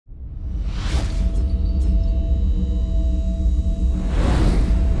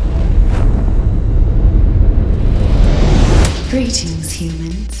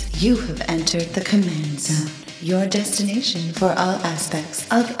You have entered the Command Zone, your destination for all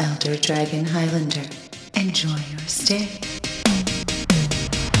aspects of Elder Dragon Highlander. Enjoy your stay.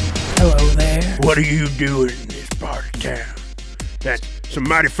 Hello there. What are you doing in this part of town? That's some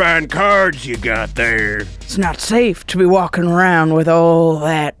mighty fine cards you got there. It's not safe to be walking around with all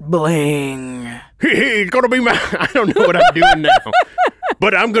that bling. It's gonna be my... I don't know what I'm doing now,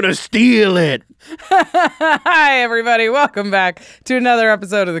 but I'm gonna steal it. Hi, everybody. Welcome back to another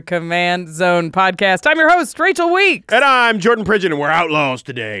episode of the Command Zone podcast. I'm your host, Rachel Weeks. And I'm Jordan Pridgen, and we're outlaws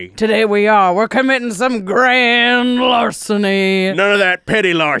today. Today we're committing some grand larceny. None of that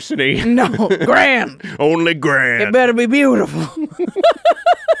petty larceny. No, grand. Only grand. It better be beautiful.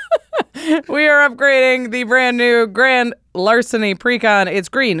 We are upgrading the brand new Grand Larceny Precon. It's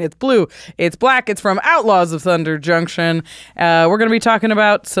green, it's blue, it's black. It's from Outlaws of Thunder Junction. We're going to be talking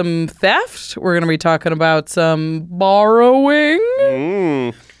about some theft. We're going to be talking about some borrowing.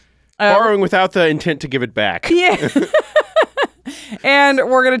 Borrowing without the intent to give it back. Yeah. And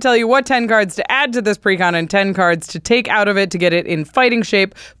we're going to tell you what 10 cards to add to this Precon and 10 cards to take out of it to get it in fighting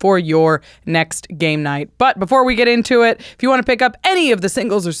shape for your next game night. But before we get into it, if you want to pick up any of the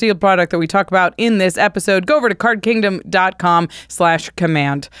singles or sealed product that we talk about in this episode, go over to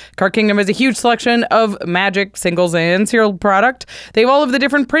cardkingdom.com/command. Card Kingdom has a huge selection of Magic singles and sealed product. They have all of the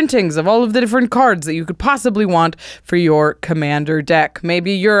different printings of all of the different cards that you could possibly want for your commander deck.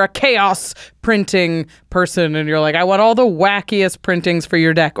 Maybe you're a chaos printing person and you're like, I want all the wackiest printings for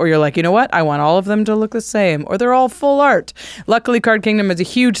your deck. Or you're like, you know what? I want all of them to look the same. Or they're all full art. Luckily, Card Kingdom has a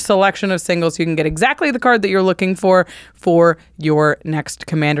huge selection of singles. So you can get exactly the card that you're looking for your next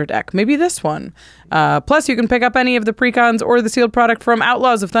commander deck. Maybe this one. Plus, you can pick up any of the precons or the sealed product from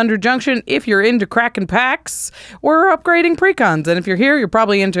Outlaws of Thunder Junction if you're into cracking packs or upgrading precons. And if you're here, you're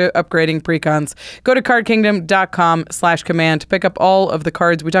probably into upgrading precons. Go to cardkingdom.com/command to pick up all of the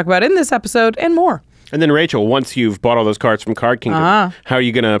cards we talk about in this episode and more. And then, Rachel, once you've bought all those cards from Card Kingdom, how are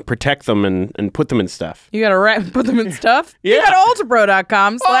you going to protect them and put them in stuff? You got to put them in stuff? Yeah. You got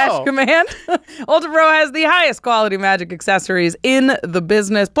ULTRAPRO.com/command. ULTRAPRO has the highest quality Magic accessories in the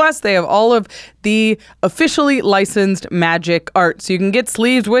business. Plus, they have all of the officially licensed Magic art. So you can get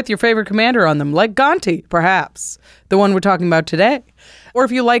sleeves with your favorite commander on them, like Gonti, perhaps, the one we're talking about today. Or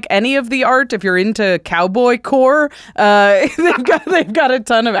if you like any of the art, if you're into cowboy core, they've got a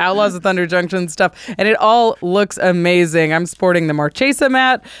ton of Outlaws of Thunder Junction stuff, and it all looks amazing. I'm sporting the Marchesa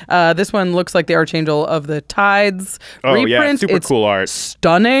mat. This one looks like the Archangel of the Tides reprint. Yeah, super cool art.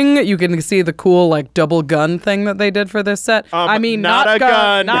 Stunning. You can see the cool like double gun thing that they did for this set. I mean, not a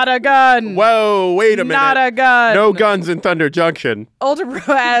gun. Not a gun. Whoa, wait a minute. Not a gun. No guns in Thunder Junction.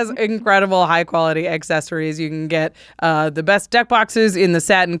 ULTRAPRO has incredible high-quality accessories. You can get the best deck boxes in the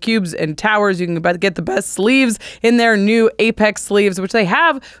satin cubes and towers. You can get the best sleeves in their new Apex sleeves, which they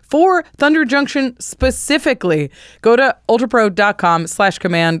have for Thunder Junction specifically. Go to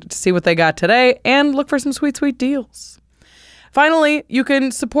ultrapro.com/command to see what they got today and look for some sweet, sweet deals. Finally, you can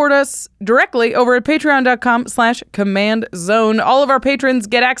support us directly over at patreon.com/commandzone. All of our patrons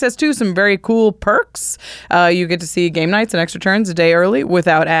get access to some very cool perks. You get to see game nights and extra turns a day early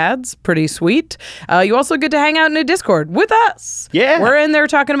without ads. Pretty sweet. You also get to hang out in a Discord with us. Yeah. We're in there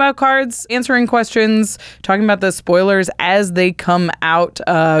talking about cards, answering questions, talking about the spoilers as they come out.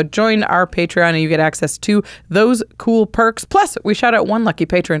 Join our Patreon and you get access to those cool perks. Plus, we shout out one lucky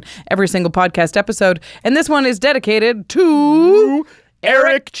patron every single podcast episode. And this one is dedicated to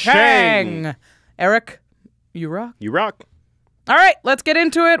Eric Chang. Eric, you rock. You rock. All right, let's get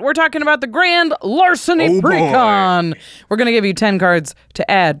into it. We're talking about the Grand Larceny Precon. We're going to give you 10 cards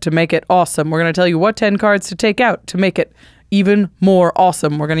to add to make it awesome. We're going to tell you what 10 cards to take out to make it even more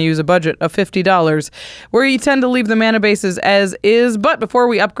awesome. We're going to use a budget of $50, where you tend to leave the mana bases as is. But before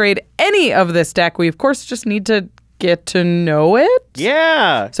we upgrade any of this deck, we, of course, just need to get to know it.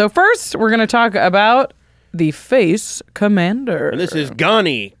 Yeah. So first, we're going to talk about the face commander. And this is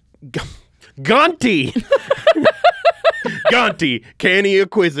Gonti. Gonti, Canny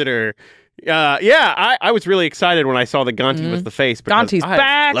Inquisitor. I was really excited when I saw that Gonti was the face. Gonti's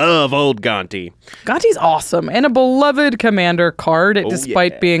back. Love old Gonti. Gonti's awesome and a beloved commander card,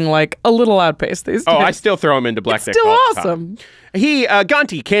 despite being like a little outpaced these days. Oh, I still throw him into black deck. Still awesome.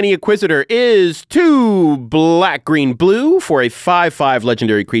 Gonti, Canny Inquisitor, is 2 black, green, blue for a 5/5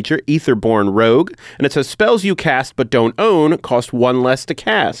 legendary creature, Aetherborn Rogue. And it says spells you cast but don't own cost 1 less to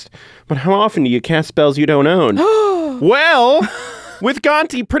cast. But how often do you cast spells you don't own? Well, with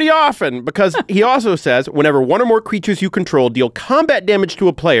Gonti, pretty often, because he also says, whenever one or more creatures you control deal combat damage to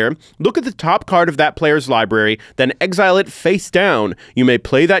a player, look at the top card of that player's library, then exile it face down. You may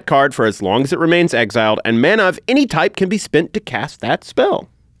play that card for as long as it remains exiled, and mana of any type can be spent to cast that spell.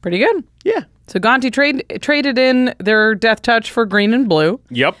 Pretty good. Yeah. So Gonti traded in their Death Touch for green and blue.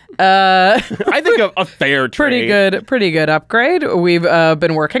 Yep. I think a fair trade. Pretty good upgrade. We've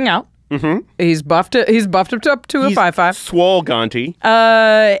been working out. Mm-hmm. He's buffed up to a 5/5. Swole Gonti.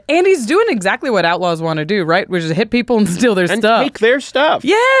 And he's doing exactly what Outlaws want to do, right? Which is hit people and steal their stuff. And take their stuff.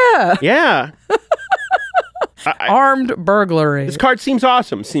 Yeah. Yeah. Armed burglary. This card seems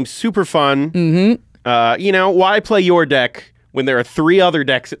awesome. Seems super fun. Mm-hmm. Why play your deck when there are 3 other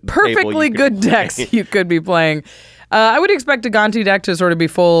decks at the perfectly table good decks you could be playing? I would expect a Gonti deck to sort of be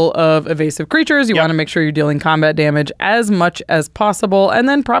full of evasive creatures. You want to make sure you're dealing combat damage as much as possible, and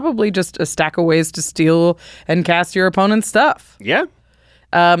then probably just a stack of ways to steal and cast your opponent's stuff. Yeah.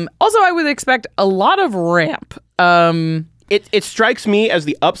 Also, I would expect a lot of ramp. It strikes me as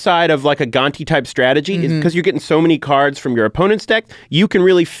the upside of like a Gonti type strategy is because you're getting so many cards from your opponent's deck, you can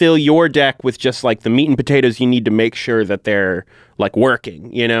really fill your deck with just like the meat and potatoes you need to make sure that they're like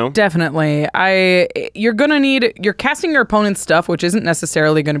working, Definitely. You're casting your opponent's stuff, which isn't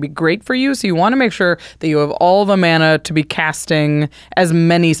necessarily going to be great for you. So you want to make sure that you have all the mana to be casting as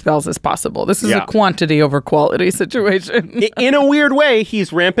many spells as possible. This is a quantity over quality situation. In a weird way,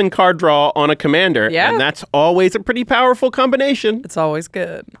 he's ramping card draw on a commander. Yeah. And that's always a pretty powerful combination. It's always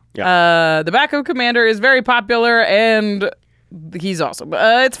good. Yeah. The backup commander is very popular and he's awesome.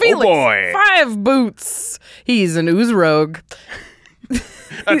 It's Felix. Oh boy. 5 boots. He's an ooze rogue.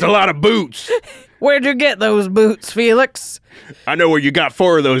 That's a lot of boots. Where'd you get those boots, Felix? I know where you got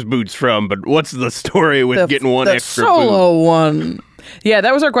 4 of those boots from, but what's the story with getting one extra boot? The solo one. Yeah,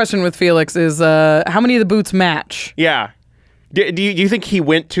 that was our question with Felix is how many of the boots match? Yeah. Do you think he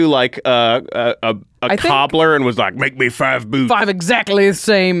went to like a cobbler and was like, make me 5 boots? 5 exactly the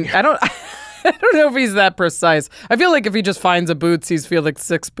same. I don't know if he's that precise. I feel like if he just finds a boots, he's Felix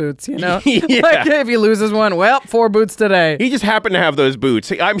 6 boots, Yeah. Like if he loses one, well, 4 boots today. He just happened to have those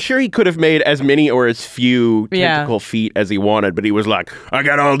boots. I'm sure he could have made as many or as few tentacle feet as he wanted, but he was like, I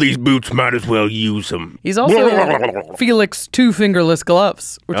got all these boots, might as well use them. He's also Felix 2 fingerless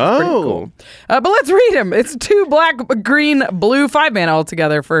gloves, which is pretty cool. But let's read him. It's 2 black, green, blue, 5 mana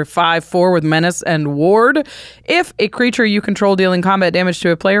altogether for 5/4 with Menace and Ward. If a creature you control dealing combat damage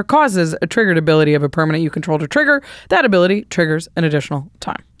to a player causes a triggered ability of a permanent you control to trigger, that ability triggers an additional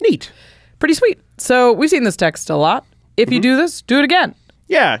time. Neat. Pretty sweet. So we've seen this text a lot. If you do this, do it again.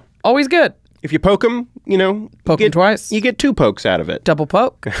 Yeah. Always good. If you poke him, poke him twice. You get 2 pokes out of it. Double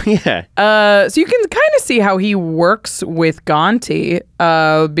poke. Yeah. So you can kind of see how he works with Gonti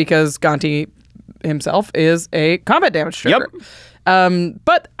because Gonti himself is a combat damage trigger. Yep.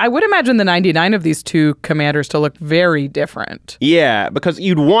 But I would imagine the 99 of these 2 commanders to look very different. Yeah, because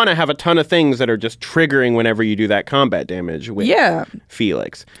you'd want to have a ton of things that are just triggering whenever you do that combat damage with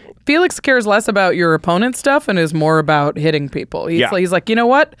Felix. Felix cares less about your opponent's stuff and is more about hitting people. He's like, you know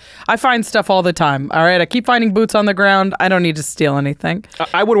what? I find stuff all the time. All right, I keep finding boots on the ground. I don't need to steal anything.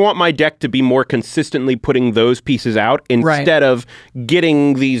 I would want my deck to be more consistently putting those pieces out instead of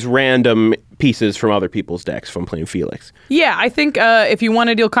getting these random pieces from other people's decks from playing Felix. Yeah, I think if you want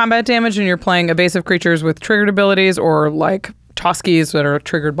to deal combat damage and you're playing evasive creatures with triggered abilities or like Toskies that are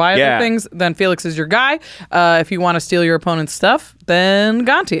triggered by other things, then Felix is your guy. If you want to steal your opponent's stuff, then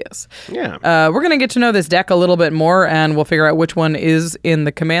Gonti is. Yeah. We're going to get to know this deck a little bit more, and we'll figure out which one is in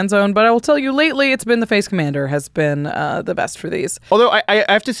the command zone. But I will tell you, lately, it's been the Face Commander has been the best for these. Although I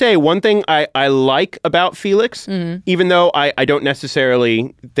have to say, one thing I like about Felix, even though I don't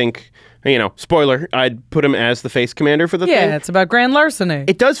necessarily think... spoiler, I'd put him as the face commander for the thing. Yeah, it's about Grand Larceny.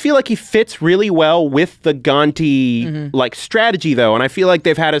 It does feel like he fits really well with the Gonti like strategy, though, and I feel like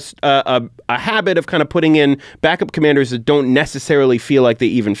they've had a habit of kind of putting in backup commanders that don't necessarily feel like they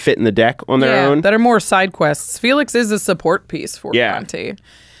even fit in the deck on their own. That are more side quests. Felix is a support piece for Gonti.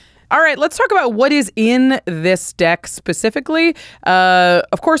 All right, let's talk about what is in this deck specifically.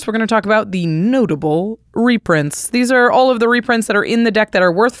 Of course, we're going to talk about the notable reprints. These are all of the reprints that are in the deck that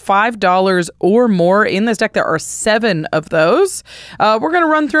are worth $5 or more. In this deck, there are 7 of those. We're going to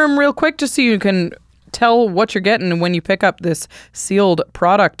run through them real quick just so you can tell what you're getting when you pick up this sealed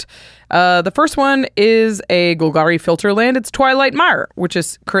product. The first one is a Golgari filter land. It's Twilight Mire, which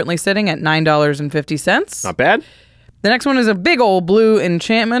is currently sitting at $9.50. Not bad. The next one is a big old blue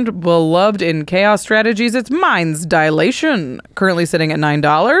enchantment, beloved in Chaos strategies. It's Mind's Dilation, currently sitting at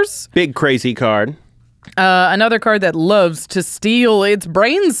 $9. Big crazy card. Another card that loves to steal, it's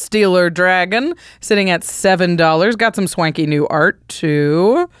Brain Stealer Dragon, sitting at $7. Got some swanky new art,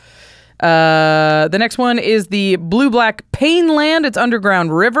 too. The next one is the blue-black Painland. It's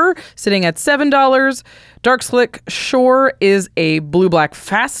Underground River, sitting at $7. Dark Slick Shore is a blue-black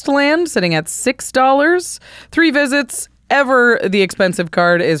Fastland, sitting at $6. 3 visits, ever, the expensive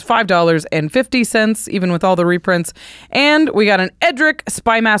card is $5.50, even with all the reprints. And we got an Edric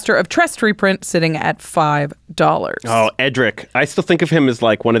Spymaster of Trest reprint sitting at $5. Oh, Edric. I still think of him as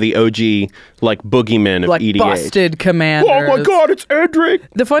like one of the OG like boogeymen of like EDH. busted commanders. Oh my god, it's Edric!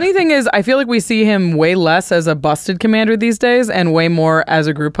 The funny thing is, I feel like we see him way less as a busted commander these days and way more as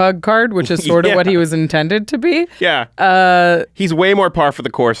a group hug card, which is sort of what he was intended to be. Yeah. He's way more par for the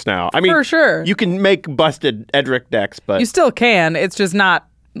course now. I mean, for sure. You can make busted Edric decks, but... You still can. It's just not...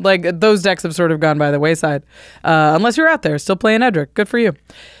 Like, those decks have sort of gone by the wayside. Unless you're out there still playing Edric. Good for you.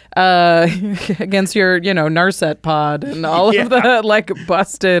 Against your, Narset pod and all of the, like,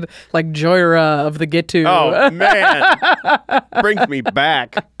 busted, like, Joyra of the Gitu. Oh, man. Brings me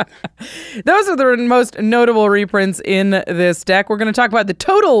back. Those are the most notable reprints in this deck. We're going to talk about the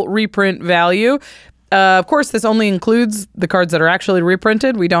total reprint value. Of course, this only includes the cards that are actually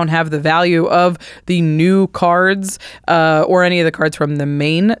reprinted. We don't have the value of the new cards or any of the cards from the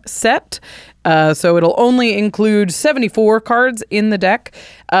main set. So it'll only include 74 cards in the deck.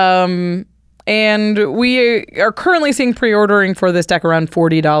 And we are currently seeing pre-ordering for this deck around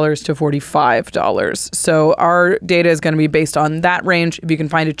 $40 to $45. So our data is going to be based on that range. If you can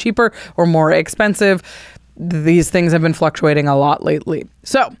find it cheaper or more expensive, these things have been fluctuating a lot lately.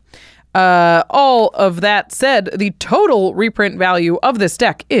 So... all of that said, the total reprint value of this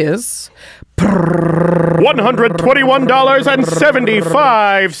deck is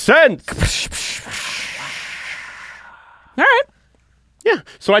 $121.75. All right. Yeah.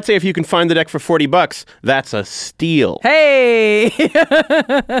 So I'd say if you can find the deck for $40, that's a steal. Hey.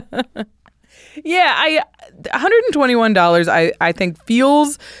 Yeah, $121 I think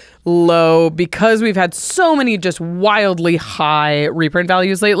feels low because we've had so many just wildly high reprint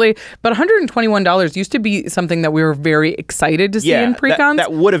values lately. But $121 used to be something that we were very excited to see in Precons.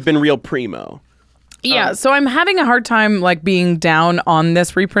 That would have been real primo. Yeah, so I'm having a hard time like being down on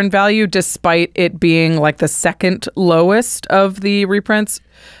this reprint value despite it being like the second lowest of the reprints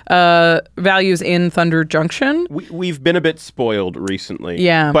values in Thunder Junction. We've been a bit spoiled recently.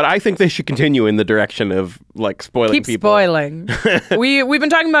 Yeah. But I think they should continue in the direction of like spoiling Keep people. spoiling. We've been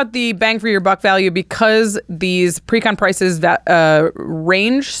talking about the bang for your buck value because these Precon prices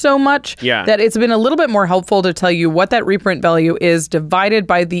range so much that it's been a little bit more helpful to tell you what that reprint value is divided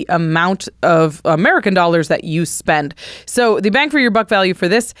by the amount of American dollars that you spend. So the bang for your buck value for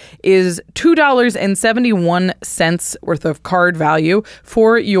this is $2.71 worth of card value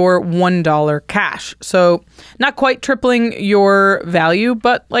for your $1 cash. So not quite tripling your value,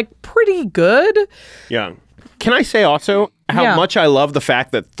 but like pretty good. Yeah. Can I say also how much I love the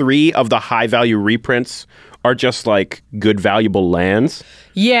fact that 3 of the high value reprints are just like good valuable lands?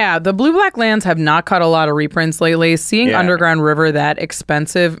 Yeah, the blue-black lands have not caught a lot of reprints lately. Seeing Underground River that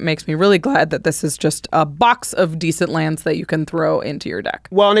expensive makes me really glad that this is just a box of decent lands that you can throw into your deck.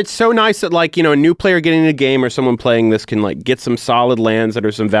 Well, and it's so nice that like, a new player getting in a game or someone playing this can like get some solid lands that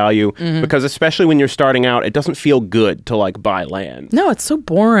are some value because especially when you're starting out, it doesn't feel good to like buy land. No, it's so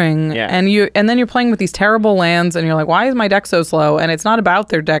boring. Yeah. And then you're playing with these terrible lands and you're like, why is my deck so slow? And it's not about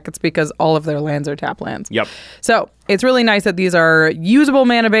their deck, it's because all of their lands are tap lands. Yep. So it's really nice that these are usable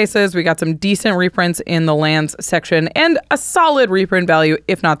mana bases. We got some decent reprints in the lands section and a solid reprint value,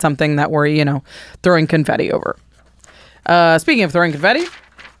 if not something that we're, throwing confetti over. Speaking of throwing confetti.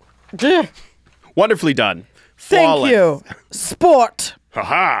 Wonderfully done. Flawless. Thank you. Sport.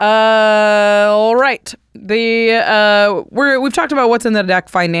 Haha. All right. We've talked about what's in the deck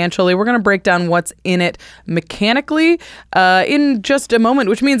financially. We're going to break down what's in it mechanically in just a moment,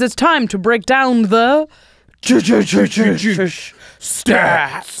 which means it's time to break down the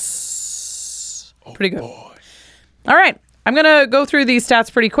stats. Pretty good. All right. I'm going to go through these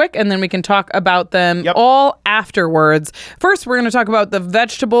stats pretty quick, and then we can talk about them all afterwards. First, we're going to talk about the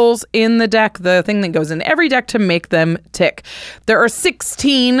vegetables in the deck, the thing that goes in every deck to make them tick. There are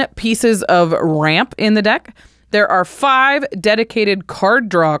 16 pieces of ramp in the deck. There are 5 dedicated card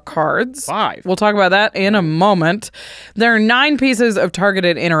draw cards. 5. We'll talk about that in a moment. There are 9 pieces of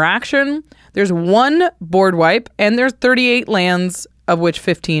targeted interaction. There's 1 board wipe, and there's 38 lands, of which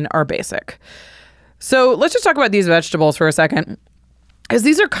 15 are basic. So let's just talk about these vegetables for a second, because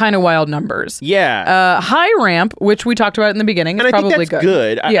these are kind of wild numbers. Yeah. High ramp, which we talked about in the beginning, is and probably I think that's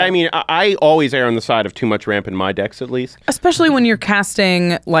good. Yeah. I mean, I always err on the side of too much ramp in my decks, at least. Especially when you're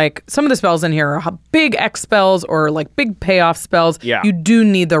casting, like, some of the spells in here are big X spells or, like, big payoff spells. Yeah. You do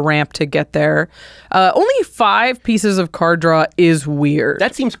need the ramp to get there. Only 5 pieces of card draw is weird.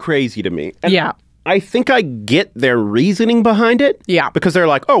 That seems crazy to me. And yeah. I think I get their reasoning behind it. Yeah. Because they're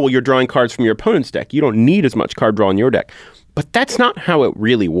like, oh, well, you're drawing cards from your opponent's deck. You don't need as much card draw in your deck. But that's not how it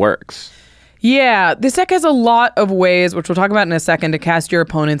really works. Yeah, this deck has a lot of ways, which we'll talk about in a second, to cast your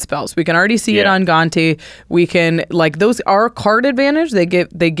opponent's spells. We can already see it on Gonti. We can, like, those are card advantage. They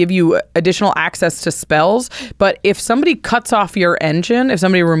give you additional access to spells. But if somebody cuts off your engine, if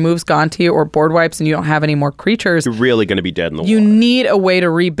somebody removes Gonti or board wipes and you don't have any more creatures, you're really going to be dead in the water. You need a way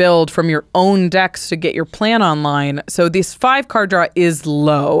to rebuild from your own decks to get your plan online. So this 5 card draw is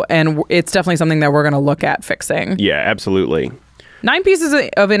low, and it's definitely something that we're going to look at fixing. Yeah, absolutely. 9 pieces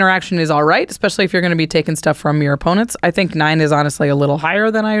of interaction is all right, especially if you're going to be taking stuff from your opponents. I think 9 is honestly a little higher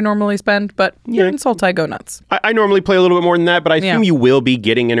than I normally spend, but yeah, in Sultai, go nuts. I normally play a little bit more than that, but I assume you will be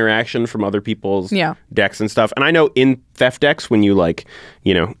getting interaction from other people's decks and stuff. And I know in theft decks, when you, like,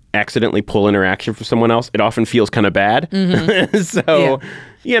 you know, accidentally pull interaction from someone else, it often feels kind of bad. So,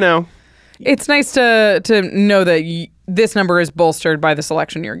 you know. It's nice to know that this number is bolstered by the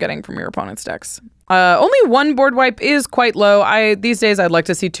selection you're getting from your opponent's decks. Only 1 board wipe is quite low. These days, I'd like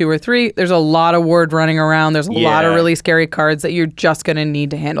to see 2 or 3. There's a lot of word running around. There's a lot of really scary cards that you're just going to need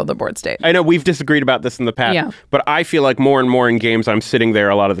to handle the board state. I know we've disagreed about this in the past, but I feel like more and more in games, I'm sitting there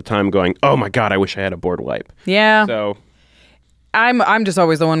a lot of the time going, oh my God, I wish I had a board wipe. Yeah. So I'm just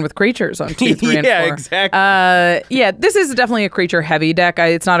always the one with creatures on 2, 3, and 4. Yeah, exactly. Yeah, this is definitely a creature-heavy deck.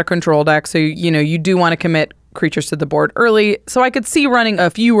 It's not a control deck, so you do want to commit creatures to the board early. So I could see running a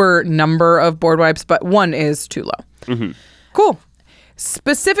fewer number of board wipes, but 1 is too low. Cool.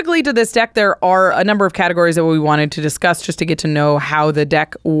 Specifically to this deck, there are a number of categories that we wanted to discuss just to get to know how the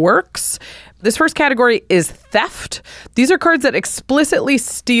deck works. This first category is theft. These are cards that explicitly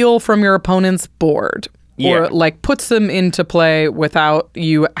steal from your opponent's board. Or like puts them into play without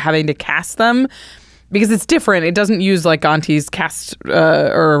you having to cast them, because it's different. It doesn't use like Gonti's cast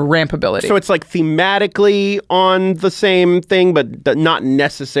or ramp ability. So it's like thematically on the same thing, but not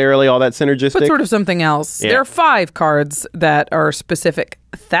necessarily all that synergistic. But sort of something else. There are 5 cards that are specific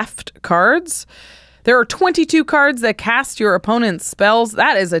theft cards. There are 22 cards that cast your opponent's spells.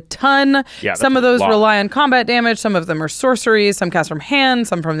 That is a ton. Yeah, some of those rely on combat damage. Some of them are sorceries. Some cast from hand,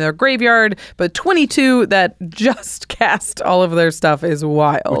 some from their graveyard. But 22 that just cast all of their stuff is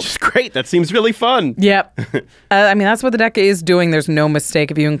wild. Which is great. That seems really fun. Yep. I mean, that's what the deck is doing. There's no mistake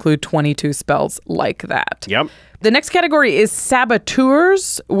if you include 22 spells like that. Yep. The next category is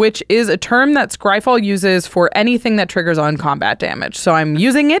saboteurs, which is a term that Scryfall uses for anything that triggers on combat damage. So I'm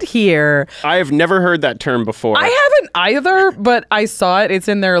using it here. I have never heard that term before. I haven't either, but I saw it. It's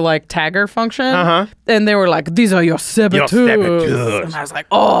in their like tagger function. And they were like, these are your saboteurs. And I was like,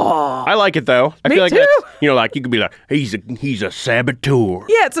 oh. I like it though. I feel like that's, you know, like you could be like, he's a saboteur.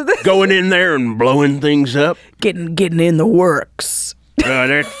 Yeah, so going in there and blowing things up. Getting in the works.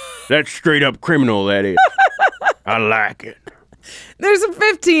 That's straight up criminal, that is. I like it. There's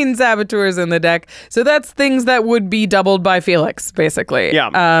 15 saboteurs in the deck, so that's things that would be doubled by Felix, basically.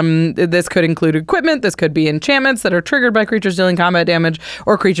 Yeah. This could include equipment. This could be enchantments that are triggered by creatures dealing combat damage,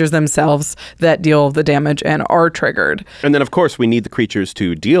 or creatures themselves that deal the damage and are triggered. And then, of course, we need the creatures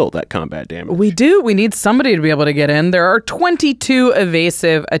to deal that combat damage. We do. We need somebody to be able to get in. There are 22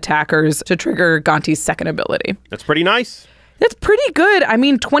 evasive attackers to trigger Gonti's second ability. That's pretty nice. That's pretty good. I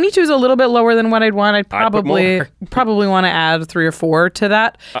mean, 22 is a little bit lower than what I'd want. I'd probably want to add 3 or 4 to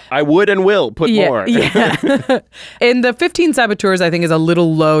that. I would and will put more. Yeah. And the 15 saboteurs, I think, is a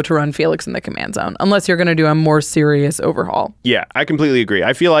little low to run Felix in the command zone, unless you're going to do a more serious overhaul. Yeah, I completely agree.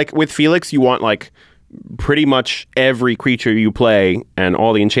 I feel like with Felix, you want like pretty much every creature you play and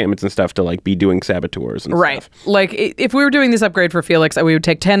all the enchantments and stuff to like be doing saboteurs and stuff. Like if we were doing this upgrade for Felix, we would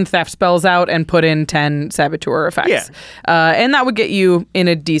take 10 theft spells out and put in 10 saboteur effects. Yeah. And that would get you in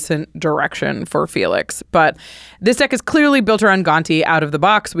a decent direction for Felix. But this deck is clearly built around Gonti out of the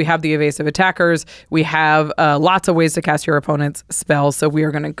box. We have the evasive attackers. We have lots of ways to cast your opponent's spells. So we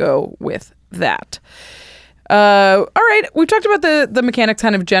are going to go with that. All right. We've talked about the mechanics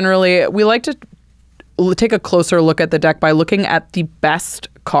kind of generally. We like to take a closer look at the deck by looking at the best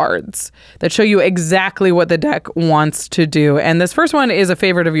cards that show you exactly what the deck wants to do. And this first one is a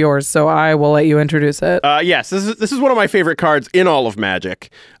favorite of yours, so I will let you introduce it. Yes, this is one of my favorite cards in all of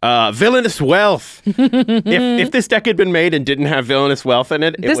Magic. Villainous Wealth. if this deck had been made and didn't have Villainous Wealth in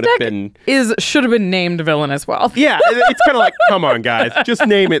it, it would have been... should have been named Villainous Wealth. Yeah, it's kind of like, come on, guys, just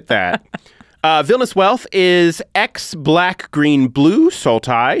name it that. Villainous Wealth is X black, green, blue,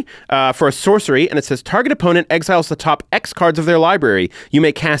 Sultai for a sorcery, and it says target opponent exiles the top X cards of their library. You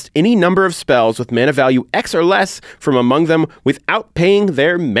may cast any number of spells with mana value X or less from among them without paying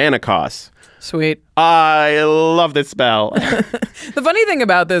their mana costs. Sweet. I love this spell. The funny thing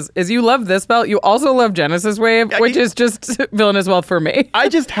about this is you love this spell. You also love Genesis Wave, which is just Villainous Wealth for me. I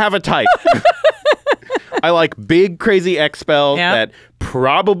just have a type. I like big, crazy X spells that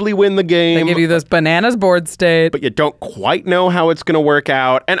probably win the game. They give you this bananas board state. But you don't quite know how it's going to work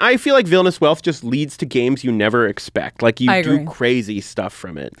out. And I feel like Villainous Wealth just leads to games you never expect. Like, you do crazy stuff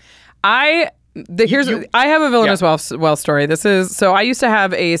from it. I have a Villainous Wealth story. So I used to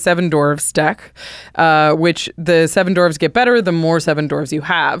have a 7 Dwarves deck, which the 7 Dwarves get better the more 7 Dwarves you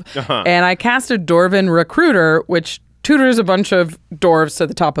have. And I cast a Dwarven Recruiter, which tutors a bunch of dwarves to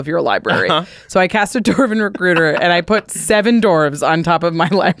the top of your library. So I cast a Dwarven Recruiter and I put 7 dwarves on top of my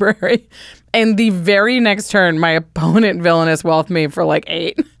library. And the very next turn, my opponent Villainous Wealth me for like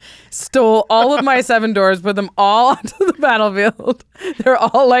 8. Stole all of my 7 dwarves, put them all onto the battlefield. They're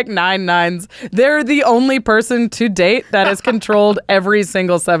all like 9/9s. They're the only person to date that has controlled every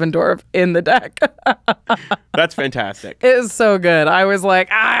single 7 dwarf in the deck. That's fantastic. It is so good. I was like,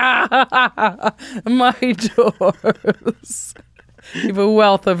 my dwarves. You have a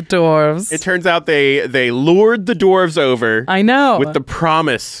wealth of dwarves. It turns out they lured the dwarves over. I know. With the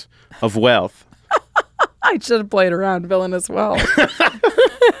promise of wealth. I should have played around Villainous Wealth.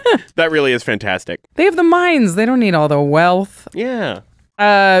 That really is fantastic. They have the mines. They don't need all the wealth. Yeah.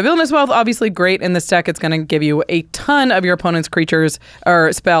 Villainous Wealth, obviously great in this deck. It's going to give you a ton of your opponent's creatures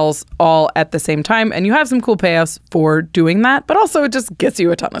or spells all at the same time. And you have some cool payoffs for doing that. But also it just gets you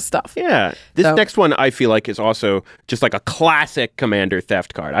a ton of stuff. Yeah. This next one, I feel like, is also just like a classic Commander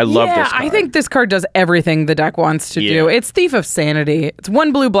Theft card. I love this card. I think this card does everything the deck wants to do. It's Thief of Sanity. It's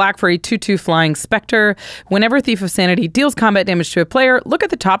 1 blue-black for a 2/2 flying specter. Whenever Thief of Sanity deals combat damage to a player, look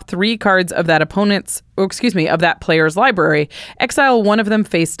at the top 3 cards of that of that player's library. Exile one of them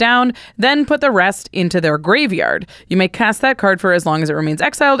face down, then put the rest into their graveyard. You may cast that card for as long as it remains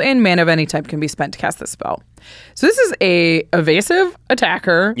exiled, and mana of any type can be spent to cast the spell. So this is a evasive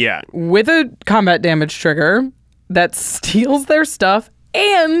attacker with a combat damage trigger that steals their stuff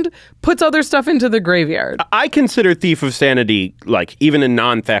and puts other stuff into the graveyard. I consider Thief of Sanity, like, even in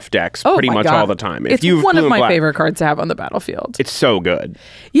non-theft decks, pretty much all the time. It's one of my favorite cards to have on the battlefield. It's so good.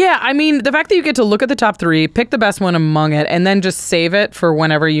 Yeah, I mean, the fact that you get to look at the top 3, pick the best one among it, and then just save it for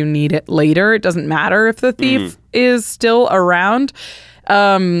whenever you need it later. It doesn't matter if the thief is still around.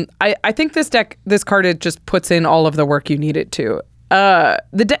 I think this card, it just puts in all of the work you need it to.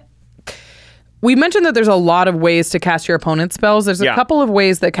 We mentioned that there's a lot of ways to cast your opponent's spells. There's a couple of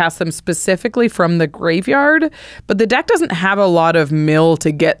ways that cast them specifically from the graveyard, but the deck doesn't have a lot of mill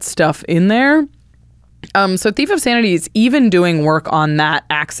to get stuff in there. So Thief of Sanity is even doing work on that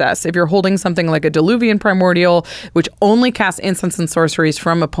access. If you're holding something like a Diluvian Primordial, which only casts instants and sorceries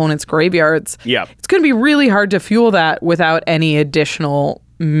from opponents' graveyards, it's going to be really hard to fuel that without any additional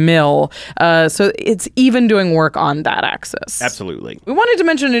mill. So it's even doing work on that axis. Absolutely. We wanted to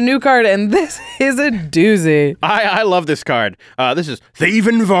mention a new card, and this is a doozy. I love this card. This is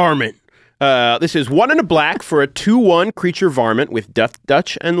Thieving Varmint. This is 1 and a black for a 2/1 creature varmint with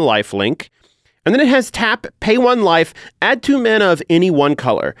Dutch and lifelink. And then it has tap, pay 1 life, add 2 mana of any 1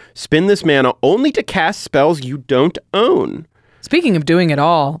 color. Spend this mana only to cast spells you don't own. Speaking of doing it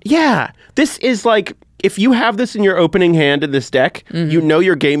all. Yeah. This is like, if you have this in your opening hand in this deck, you know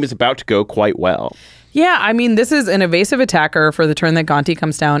your game is about to go quite well. Yeah, I mean, this is an evasive attacker for the turn that Gonti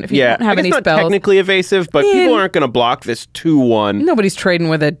comes down. If you don't have any not spells. Technically evasive, but people aren't going to block this 2/1. Nobody's trading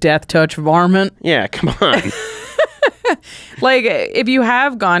with a Death Touch Varmint. Yeah, come on. Like, if you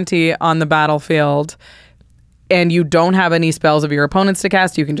have Gonti on the battlefield and you don't have any spells of your opponents to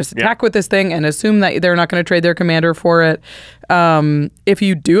cast, you can just attack with this thing and assume that they're not going to trade their commander for it. If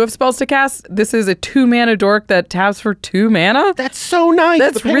you do have spells to cast, this is a 2-mana dork that taps for 2 mana. That's so nice.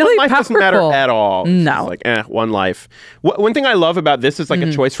 That's the really life powerful. Doesn't matter at all. No. It's like, 1 life. One thing I love about this is like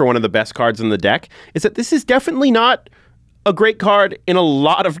a choice for one of the best cards in the deck is that this is definitely not a great card in a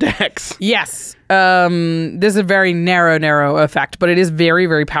lot of decks. Yes. This is a very narrow effect, but it is very,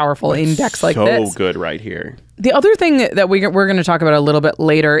 very powerful in decks like this. So good right here. The other thing that we're going to talk about a little bit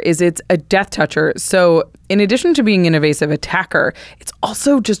later is it's a Death Toucher. So in addition to being an evasive attacker, it's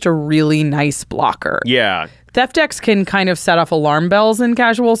also just a really nice blocker. Yeah. Theft decks can kind of set off alarm bells in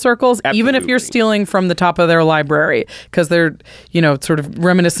casual circles, even if you're stealing from the top of their library, because they're, sort of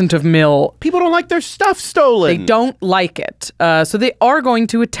reminiscent of mill. People don't like their stuff stolen. They don't like it. So they are going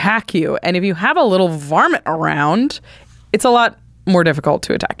to attack you. And if you have a little varmint around, it's a lot more difficult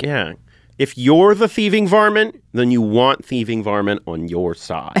to attack you. Yeah. If you're the thieving varmint, then you want thieving varmint on your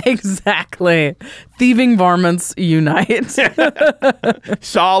side. Exactly. Thieving varmints unite.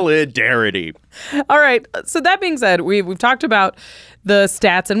 Solidarity. All right. So that being said, we've talked about the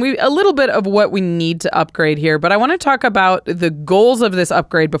stats and a little bit of what we need to upgrade here, but I want to talk about the goals of this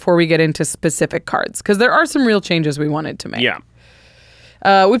upgrade before we get into specific cards, because there are some real changes we wanted to make. Yeah.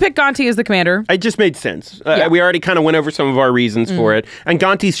 We picked Gonti as the commander. It just made sense. Yeah. We already kind of went over some of our reasons for it. And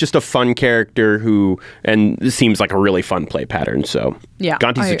Gonti's just a fun character and this seems like a really fun play pattern. So yeah,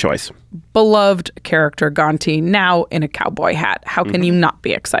 Gonti's the choice. Beloved character Gonti, now in a cowboy hat. How can you not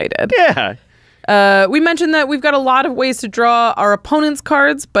be excited? Yeah. We mentioned that we've got a lot of ways to draw our opponent's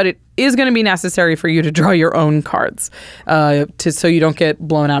cards, but it is going to be necessary for you to draw your own cards so you don't get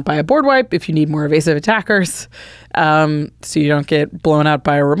blown out by a board wipe if you need more evasive attackers, so you don't get blown out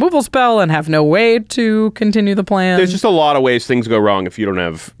by a removal spell and have no way to continue the plan. There's just a lot of ways things go wrong if you don't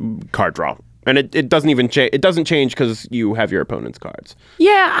have card draw. And it doesn't even change. It doesn't change because you have your opponent's cards.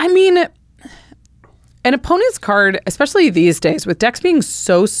 Yeah, I mean, an opponent's card, especially these days, with decks being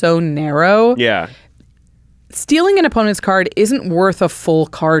so narrow. Yeah. Stealing an opponent's card isn't worth a full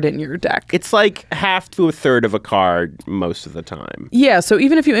card in your deck. It's like half to a third of a card most of the time. Yeah, so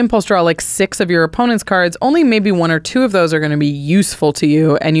even if you impulse draw like 6 of your opponent's cards, only maybe 1 or 2 of those are going to be useful to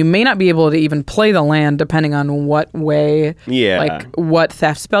you, and you may not be able to even play the land depending on what way, like what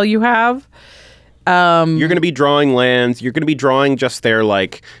theft spell you have. You're going to be drawing lands. You're going to be drawing just their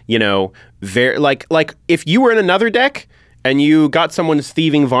like if you were in another deck and you got someone's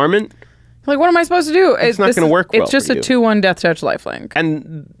Thieving Varmint. Like, what am I supposed to do? It's not going to work well. It's just a 2/1 Death Touch lifelink.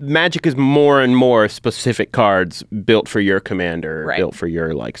 And Magic is more and more specific cards built for your commander, built for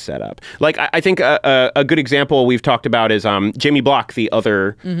your like setup. Like I think a good example we've talked about is Jamie Block, the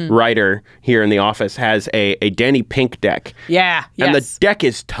other writer here in the office, has a Danny Pink deck. Yeah, and the deck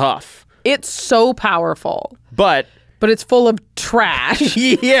is tough. It's so powerful, but it's full of trash.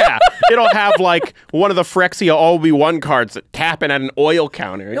 Yeah. It'll have like one of the Phyrexia All-Be-One cards that tap in at an oil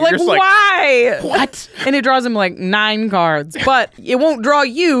counter. You're like, why? What? And it draws him like 9 cards, but it won't draw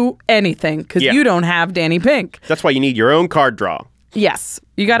you anything because you don't have Danny Pink. That's why you need your own card draw. Yes.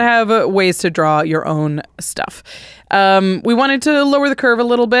 You got to have ways to draw your own stuff. We wanted to lower the curve a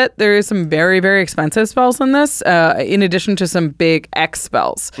little bit. There is some very, very expensive spells in this, in addition to some big X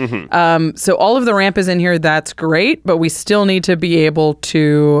spells. So all of the ramp is in here. That's great, but we still need to be able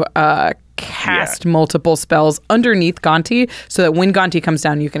to cast multiple spells underneath Gonti so that when Gonti comes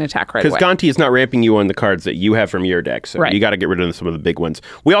down, you can attack right away. Because Gonti is not ramping you on the cards that you have from your deck, so you got to get rid of some of the big ones.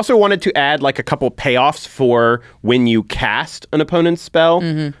 We also wanted to add like a couple payoffs for when you cast an opponent's spell.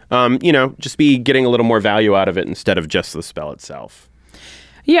 You know, just be getting a little more value out of it instead of just the spell itself.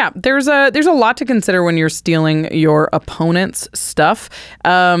 Yeah, there's a lot to consider when you're stealing your opponent's stuff.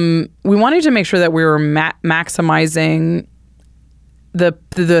 We wanted to make sure that we were maximizing the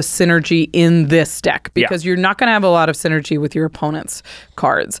synergy in this deck because you're not going to have a lot of synergy with your opponent's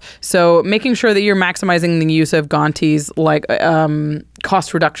cards. So making sure that you're maximizing the use of Gonti's like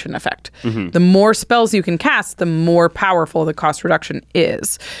cost reduction effect. The more spells you can cast, the more powerful the cost reduction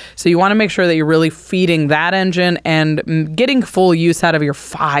is. So you want to make sure that you're really feeding that engine and getting full use out of your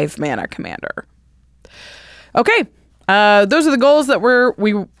 5-mana commander. Okay. Those are the goals that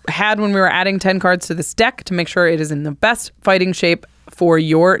we had when we were adding 10 cards to this deck to make sure it is in the best fighting shape for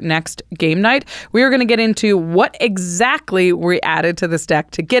your next game night. We are going to get into what exactly we added to this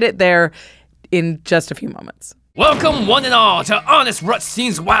deck to get it there in just a few moments. Welcome one and all to Honest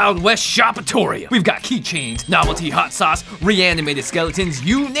Rutstein's Wild West Shopatorium. We've got keychains, novelty hot sauce, reanimated skeletons,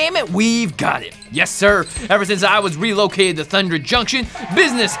 you name it, we've got it. Yes sir, ever since I was relocated to Thunder Junction,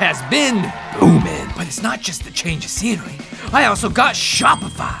 business has been booming. But it's not just the change of scenery. I also got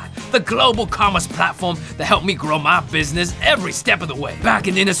Shopify, the global commerce platform that helped me grow my business every step of the way. Back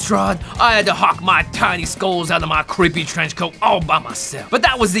in Innistrad, I had to hawk my tiny skulls out of my creepy trench coat all by myself. But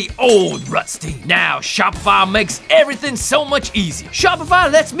that was the old Rutstein. Now Shopify makes everything so much easier. Shopify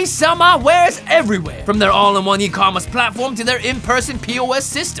lets me sell my wares everywhere, from their all-in-one e-commerce platform to their in-person POS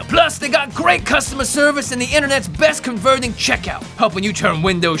system. Plus, they got great customer service and the internet's best converting checkout, helping you turn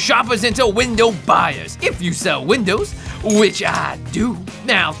Windows shoppers into window buyers if you sell Windows, which I do.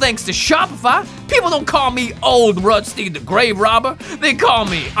 Now, thanks to Shopify, people don't call me Old Rutstein the Grave Robber, they call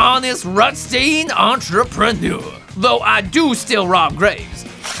me Honest Rutstein Entrepreneur. Though I do still rob graves.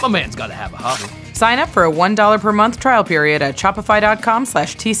 My man's gotta have a hobby. Sign up for a $1 per month trial period at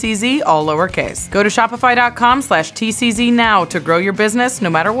shopify.com/TCZ, all lowercase. Go to shopify.com/TCZ now to grow your business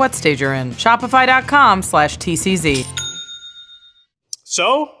no matter what stage you're in. Shopify.com/TCZ.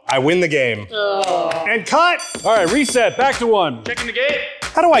 So, I win the game. And cut! All right, reset, back to 1. Checking the gate.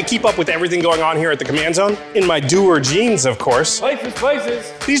 How do I keep up with everything going on here at the Command Zone? In my DUER jeans, of course.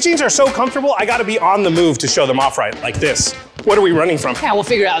 Places. These jeans are so comfortable, I gotta be on the move to show them off right, like this. What are we running from? Yeah, we'll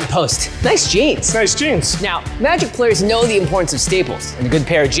figure it out in post. Nice jeans. Nice jeans. Now, Magic players know the importance of staples, and a good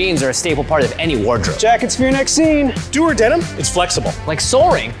pair of jeans are a staple part of any wardrobe. Jackets for your next scene. DUER denim, it's flexible. Like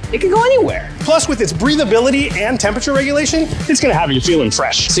soaring, it can go anywhere. Plus, with its breathability and temperature regulation, it's gonna have you feeling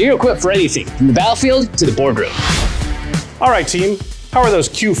fresh. So you're equipped for anything, from the battlefield to the boardroom. All right, team. How are those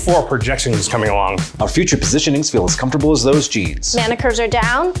Q4 projections coming along? Our future positionings feel as comfortable as those jeans. Mana curves are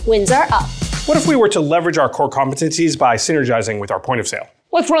down, wins are up. What if we were to leverage our core competencies by synergizing with our point of sale?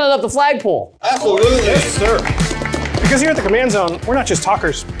 Let's run it up the flagpole. Absolutely. Yes, sir. Because here at the Command Zone, we're not just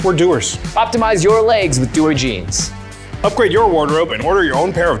talkers, we're doers. Optimize your legs with DUER jeans. Upgrade your wardrobe and order your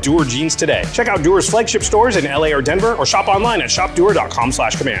own pair of DUER jeans today. Check out DUER's flagship stores in LA or Denver, or shop online at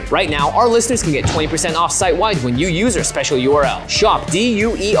shopduer.com/command. Right now, our listeners can get 20% off site-wide when you use our special URL,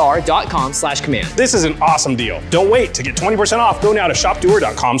 shopduer.com/command. This is an awesome deal. Don't wait to get 20% off. Go now to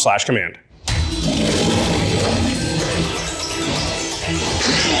shopduer.com/command.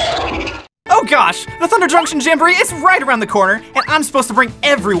 Oh gosh, the Thunder Junction Jamboree is right around the corner, and I'm supposed to bring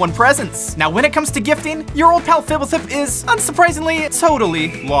everyone presents. Now when it comes to gifting, your old pal Fibblethip is, unsurprisingly,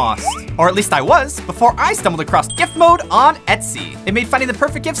 totally lost. Or at least I was, before I stumbled across gift mode on Etsy. It made finding the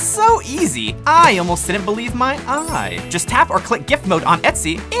perfect gift so easy, I almost didn't believe my eye. Just tap or click gift mode on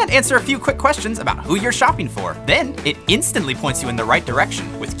Etsy and answer a few quick questions about who you're shopping for. Then, it instantly points you in the right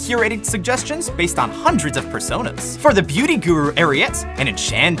direction, with curated suggestions based on hundreds of personas. For the beauty guru Ariette, an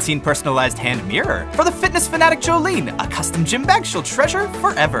enchanting personalized hand mirror. For the fitness fanatic Jolene, a custom gym bag she'll treasure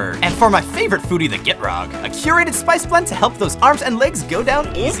forever. And for my favorite foodie, the Gitrog, a curated spice blend to help those arms and legs go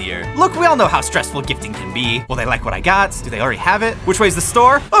down easier. Look, we all know how stressful gifting can be. Will they like what I got? Do they already have it? Which way's the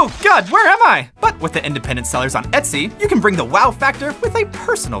store? Oh God, where am I? But with the independent sellers on Etsy, you can bring the wow factor with a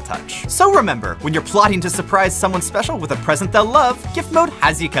personal touch. So remember, when you're plotting to surprise someone special with a present they'll love, gift mode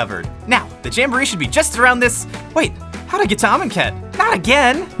has you covered. Now, the Jamboree should be just around this. Wait, how'd I get to Amonkhet? Not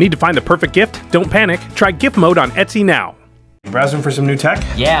again! Need to find the perfect gift? Don't panic. Try gift mode on Etsy now. Browsing for some new tech?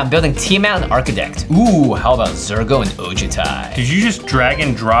 Yeah, I'm building T-Mount and ARCHIDEKT. Ooh, how about Zergo and Ojutai? Did you just drag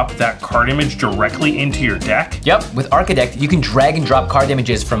and drop that card image directly into your deck? Yep, with ARCHIDEKT, you can drag and drop card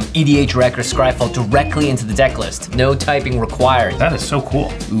images from EDH, Rec, or Scryfall directly into the deck list. No typing required. That is so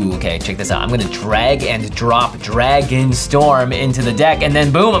cool. Ooh, okay, check this out. I'm gonna drag and drop Dragon Storm into the deck, and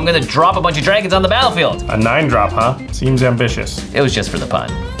then boom, I'm gonna drop a bunch of dragons on the battlefield. A 9-drop, huh? Seems ambitious. It was just for the pun.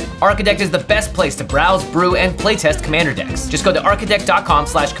 ARCHIDEKT is the best place to browse, brew, and playtest commander decks. Just go to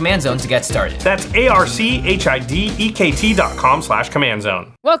archidekt.com/commandzone to get started. That's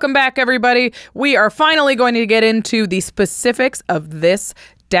ARCHIDEKT.com/command-zone. Welcome back, everybody. We are finally going to get into the specifics of this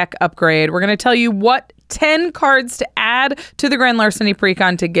deck upgrade. We're going to tell you what 10 cards to add to the Grand Larceny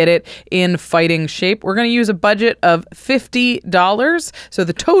Precon to get it in fighting shape. We're going to use a budget of $50. So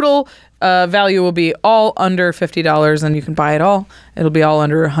the total value will be all under $50, and you can buy it all. It'll be all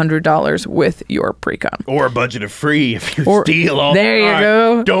under $100 with your Precon. Or a budget of free if you steal all. There you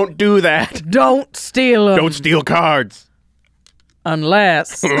go. Don't do that. Don't steal them. Don't steal cards.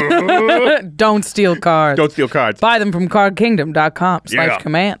 Unless. Don't steal cards. Don't steal cards. Buy them from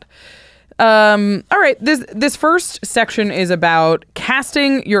cardkingdom.com/command. All right, this first section is about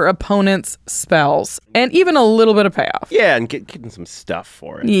casting your opponent's spells and even a little bit of payoff. Yeah, and getting some stuff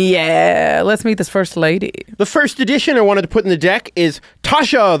for it. Yeah, let's meet this first lady. The first edition I wanted to put in the deck is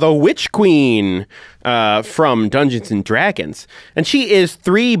Tasha the Witch Queen from Dungeons & Dragons. And she is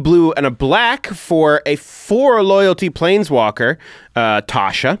 3 blue and a black for a 4 loyalty planeswalker,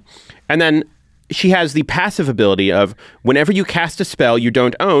 Tasha. And then she has the passive ability of whenever you cast a spell you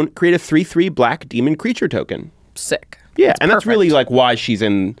don't own, create a 3/3 black demon creature token. Sick. Yeah, and that's really like why she's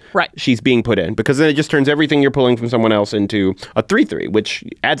being put in, because then it just turns everything you're pulling from someone else into a 3/3, which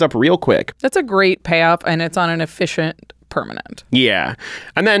adds up real quick. That's a great payoff, and it's on an efficient permanent. Yeah.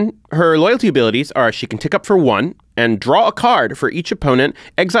 And then her loyalty abilities are she can tick up for 1 and draw a card for each opponent,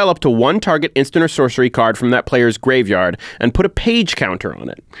 exile up to 1 target instant or sorcery card from that player's graveyard, and put a page counter on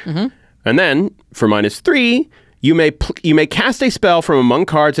it. Mm-hmm. And then, for -3, you may cast a spell from among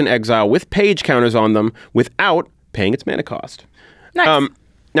cards in exile with page counters on them without paying its mana cost. Nice.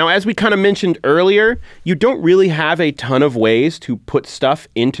 Now, as we kind of mentioned earlier, you don't really have a ton of ways to put stuff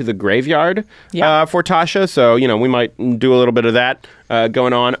into the graveyard for Tasha. So, you know, we might do a little bit of that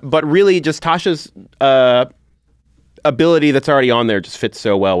going on. But really, just Tasha's ability that's already on there just fits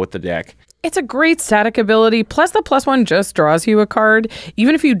so well with the deck. It's a great static ability, plus the +1 just draws you a card.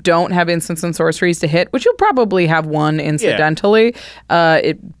 Even if you don't have instants and sorceries to hit, which you'll probably have one incidentally,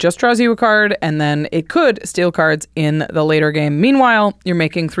 it just draws you a card, and then it could steal cards in the later game. Meanwhile, you're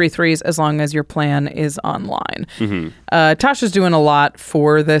making 3/3s as long as your plan is online. Tasha's doing a lot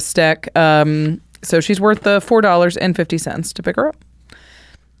for this deck, so she's worth the $4.50 to pick her up.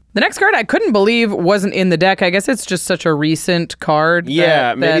 The next card I couldn't believe wasn't in the deck. I guess it's just such a recent card.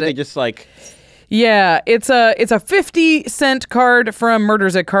 Yeah, maybe they just like... Yeah, it's a 50-cent card from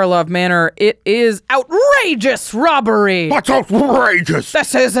Murders at Karlov Manor. It is outrageous robbery. What's outrageous?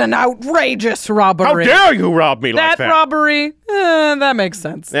 This is an outrageous robbery. How dare you rob me like that? That robbery, that makes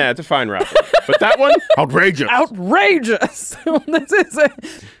sense. Yeah, it's a fine robbery. But that one, outrageous. Outrageous. This is a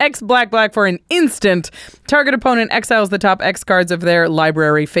X black for an instant. Target opponent exiles the top X cards of their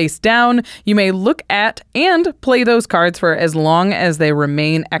library face down. You may look at and play those cards for as long as they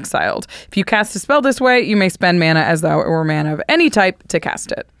remain exiled. If you cast a spell this way, you may spend mana as though it were mana of any type to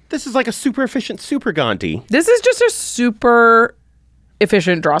cast it. This is like a super efficient Super Gonti. This is just a super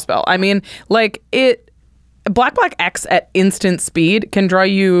efficient draw spell. I mean, like Black X at instant speed can draw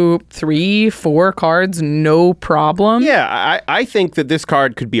you 3-4 cards, no problem. Yeah, I think that this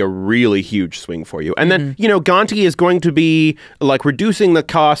card could be a really huge swing for you. And then, you know, Gonti is going to be like reducing the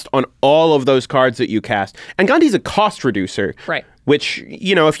cost on all of those cards that you cast. And Gonti's a cost reducer. Right. Which,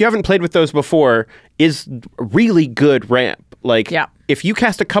 you know, if you haven't played with those before, is a really good ramp. Like, if you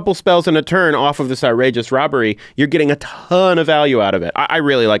cast a couple spells in a turn off of this outrageous robbery, you're getting a ton of value out of it. I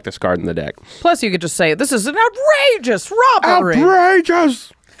really like this card in the deck. Plus, you could just say, this is an outrageous robbery.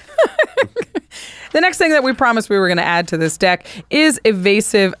 Outrageous! The next thing that we promised we were going to add to this deck is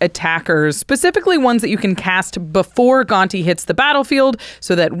evasive attackers, specifically ones that you can cast before Gonti hits the battlefield,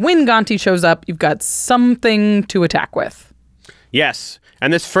 so that when Gonti shows up, you've got something to attack with. Yes.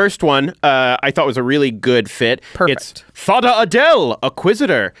 And this first one, I thought was a really good fit. Perfect. It's Thada Adel,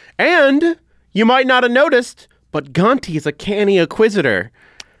 Acquisitor. And you might not have noticed, but Gonti is a canny Acquisitor.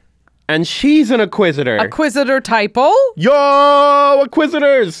 And she's an Acquisitor. Acquisitor typo? Yo,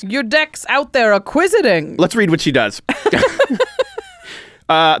 Acquisitors! Your deck's out there acquisiting. Let's read what she does.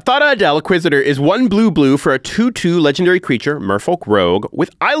 Thada Adel, Acquisitor, is 1 blue for a 2/2 legendary creature, Merfolk Rogue, with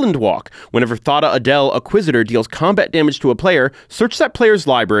Island Walk. Whenever Thada Adel, Acquisitor, deals combat damage to a player, search that player's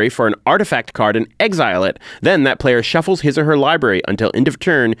library for an artifact card and exile it. Then that player shuffles his or her library until end of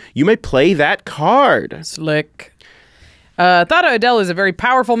turn. You may play that card. Slick. Thada Adel is a very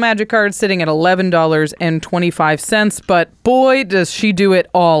powerful magic card sitting at $11.25, but boy, does she do it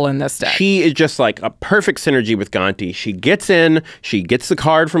all in this deck. She is just like a perfect synergy with Gonti. She gets in, she gets the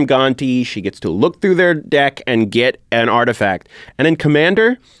card from Gonti, she gets to look through their deck and get an artifact. And in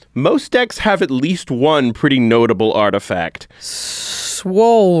Commander, most decks have at least one pretty notable artifact.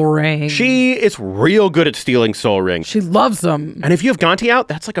 Soul Ring. She is real good at stealing Soul Ring. She loves them. And if you have Gonti out,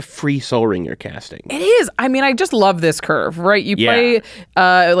 that's like a free Soul Ring you're casting. It is. I mean, I just love this curve, right? You play,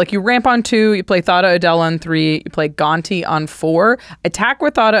 like you ramp on 2, you play Thada Adel on 3, you play Gonti on 4, attack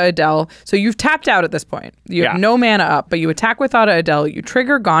with Thada Adel. So you've tapped out at this point. You have no mana up, but you attack with Thada Adel, you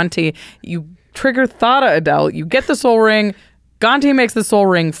trigger Gonti, you trigger Thada Adel, you get the Soul Ring, Gonti makes the Soul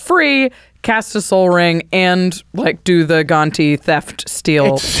Ring free, cast a Soul Ring, and like do the Gonti theft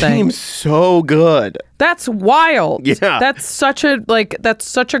steal thing. Seems so good. That's wild. Yeah. That's such a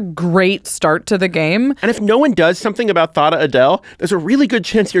great start to the game. And if no one does something about Thada Adel, there's a really good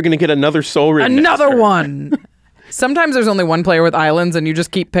chance you're going to get another Soul Ring. Another one. Sometimes there's only one player with islands and you just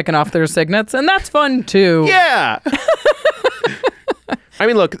keep picking off their signets, and that's fun too. Yeah. I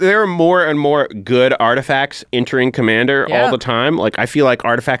mean, look, there are more and more good artifacts entering Commander all the time. Like, I feel like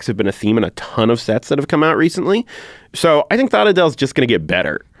artifacts have been a theme in a ton of sets that have come out recently. So I think Thada Adel's just going to get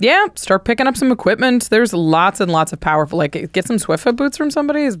better. Yeah, start picking up some equipment. There's lots and lots of powerful, like, get some Swiftfoot boots from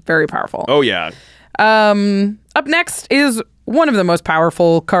somebody is very powerful. Oh, yeah. Up next is one of the most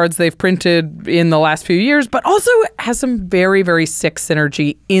powerful cards they've printed in the last few years, but also has some very, very sick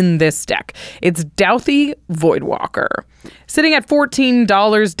synergy in this deck. It's Dauthi Voidwalker. Sitting at $14,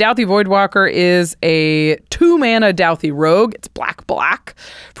 Dauthi Voidwalker is a 2-mana Dauthi Rogue. It's black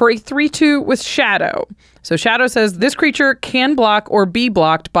for a 3/2 with Shadow. So Shadow says this creature can block or be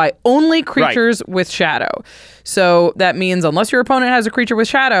blocked by only creatures with Shadow. So that means unless your opponent has a creature with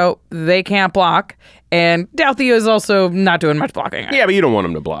Shadow, they can't block. And Dauthi is also not doing much blocking. Yeah, but you don't want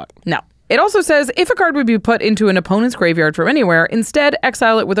him to block. No. It also says if a card would be put into an opponent's graveyard from anywhere, instead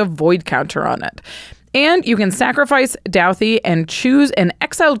exile it with a void counter on it. And you can sacrifice Dauthi and choose an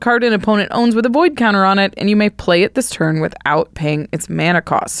exiled card an opponent owns with a void counter on it, and you may play it this turn without paying its mana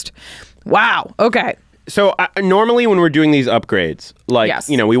cost. Wow. Okay. So normally when we're doing these upgrades, like, Yes.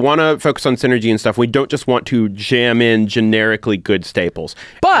 you know, we want to focus on synergy and stuff. We don't just want to jam in generically good staples.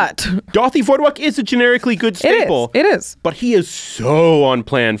 But Dauthi Voidwalk is a generically good staple. It is. But he is so on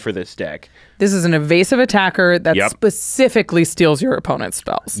plan for this deck. This is an evasive attacker that Yep. specifically steals your opponent's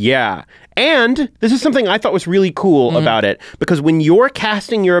spells. Yeah. And this is something I thought was really cool about it, because when you're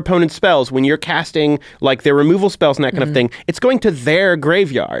casting your opponent's spells, when you're casting like their removal spells and that kind of thing, it's going to their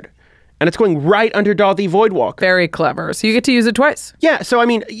graveyard. And it's going right under Dauthi Voidwalker. Very clever. So you get to use it twice. Yeah, so I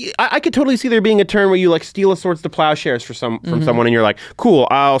mean, I could totally see there being a turn where you like steal a Swords to Plowshares from someone, and you're like, cool,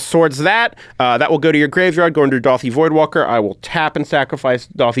 I'll Swords that. That will go to your graveyard, go under Dauthi Voidwalker. I will tap and sacrifice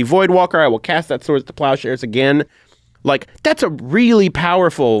Dauthi Voidwalker. I will cast that Swords to Plowshares again. Like, that's a really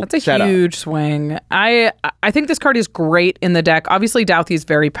powerful That's a setup. huge swing. I think this card is great in the deck. Obviously, Dauthi is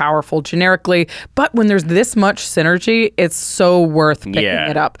very powerful generically, but when there's this much synergy, it's so worth picking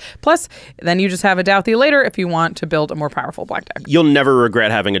it up. Plus, then you just have a Dauthi later if you want to build a more powerful black deck. You'll never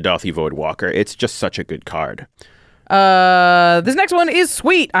regret having a Dauthi Voidwalker. It's just such a good card. This next one is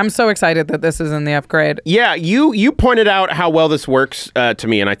sweet. I'm so excited that this is in the upgrade. Yeah, you pointed out how well this works to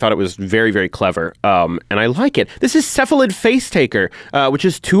me, and I thought it was very, very clever, and I like it. This is Cephalid Facetaker, which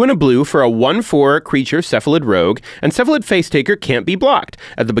is 2 and a blue for a 1/4 creature Cephalid Rogue, and Cephalid Facetaker can't be blocked.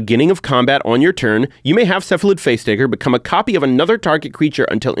 At the beginning of combat on your turn, you may have Cephalid Facetaker become a copy of another target creature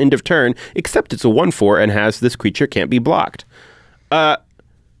until end of turn, except it's a 1/4 and has this creature can't be blocked.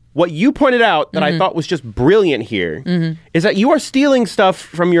 What you pointed out that I thought was just brilliant here is that you are stealing stuff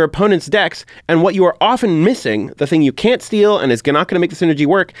from your opponent's decks, and what you are often missing, the thing you can't steal and is not going to make the synergy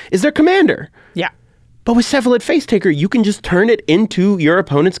work, is their commander. Yeah. But with Cephalid Facetaker, you can just turn it into your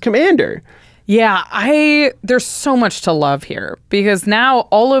opponent's commander. Yeah, there's so much to love here, because now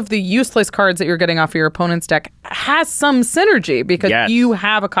all of the useless cards that you're getting off your opponent's deck has some synergy because you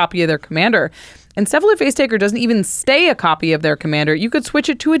have a copy of their commander. And Cephalid Facetaker doesn't even stay a copy of their commander. You could switch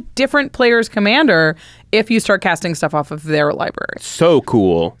it to a different player's commander if you start casting stuff off of their library. So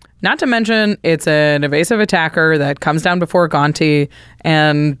cool. Not to mention, it's an evasive attacker that comes down before Gonti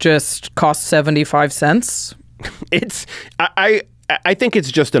and just costs 75 cents. I think it's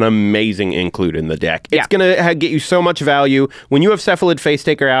just an amazing include in the deck. It's going to get you so much value. When you have Cephalid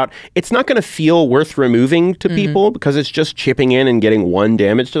Facetaker out, it's not going to feel worth removing to people because it's just chipping in and getting 1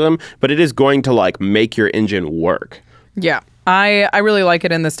 damage to them, but it is going to like make your engine work. Yeah. I really like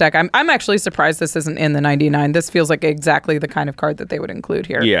it in this deck. I'm actually surprised this isn't in the 99. This feels like exactly the kind of card that they would include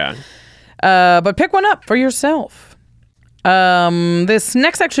here. Yeah. But pick one up for yourself. This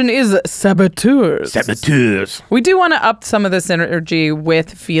next section is Saboteurs. Saboteurs. We do want to up some of the synergy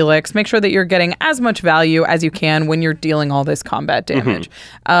with Felix. Make sure that you're getting as much value as you can when you're dealing all this combat damage.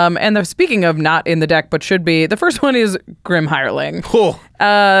 And speaking of not in the deck but should be, the first one is Grim Hireling. Cool.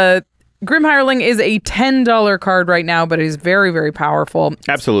 Grim Hireling is a $10 card right now, but it is very, very powerful.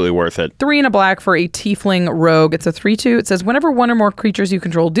 Absolutely worth it. 3 and a black for a Tiefling Rogue. It's a 3/2. It says whenever one or more creatures you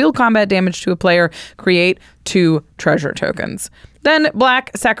control deal combat damage to a player, create 2 treasure tokens. Then black,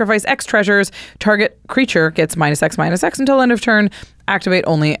 sacrifice X treasures. Target creature gets -X/-X until end of turn. Activate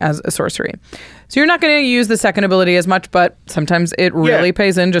only as a sorcery. So you're not going to use the second ability as much, but sometimes it really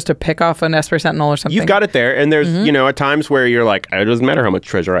pays in just to pick off an Esper Sentinel or something. You've got it there, and there's, you know, at times where you're like, it doesn't matter how much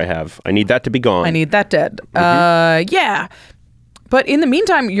treasure I have. I need that to be gone. I need that dead. Yeah. But in the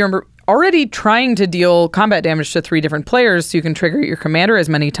meantime, you're already trying to deal combat damage to 3 different players, so you can trigger your commander as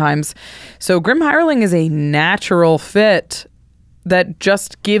many times. So Grim Hireling is a natural fit that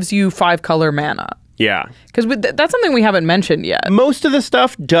just gives you 5-color mana. Yeah. Because that's something we haven't mentioned yet. Most of the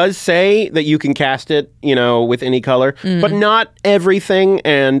stuff does say that you can cast it, you know, with any color, but not everything.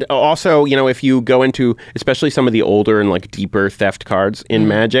 And also, you know, if you go into especially some of the older and like deeper theft cards in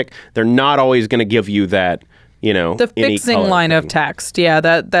Magic, they're not always going to give you that, you know, the fixing line of text,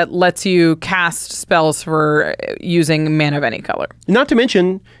 that lets you cast spells for using mana of any color. Not to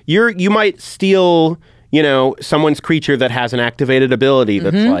mention, you might steal, you know, someone's creature that has an activated ability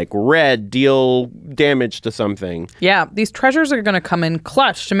that's like red, deal damage to something. Yeah, these treasures are going to come in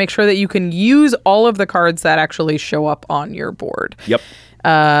clutch to make sure that you can use all of the cards that actually show up on your board. Yep.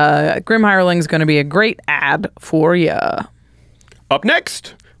 Grim Hireling is going to be a great ad for you. Up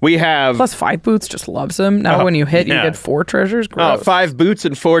next, we have... Plus 5 boots, just loves them. Now when you hit, you get 4 treasures. Gross. 5 boots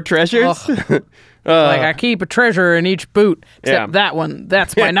and 4 treasures? Like, I keep a treasure in each boot, except that one.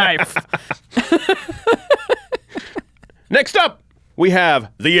 That's my knife. Next up, we have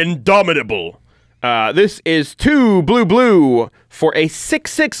the Indomitable This is 2 blue for a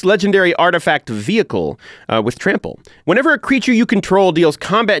 6/6 legendary artifact vehicle with trample. Whenever a creature you control deals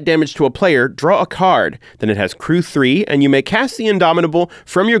combat damage to a player, draw a card. Then it has crew 3, and you may cast the Indomitable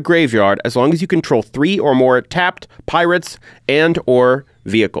from your graveyard as long as you control 3 or more tapped pirates and or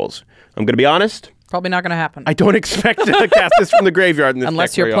vehicles. I'm going to be honest. Probably not going to happen. I don't expect to cast this from the graveyard in this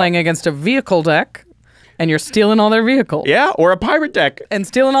Unless deck you're very playing often. against a vehicle deck and you're stealing all their vehicles. Yeah, or a pirate deck. And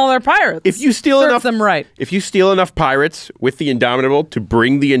stealing all their pirates. If you steal enough them right. If you steal enough pirates with the Indomitable to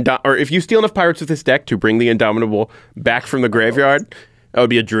bring the or if you steal enough pirates with this deck to bring the Indomitable back from the graveyard, that would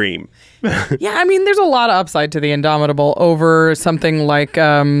be a dream. Yeah, I mean, there's a lot of upside to the Indomitable over something like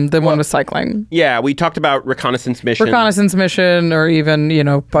the one with cycling. Yeah, we talked about Reconnaissance Mission. Reconnaissance Mission, or even,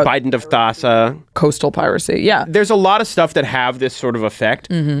 Bident of Thassa. Coastal Piracy, yeah. There's a lot of stuff that have this sort of effect,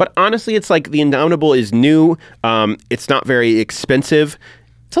 but honestly, it's like the Indomitable is new. It's not very expensive.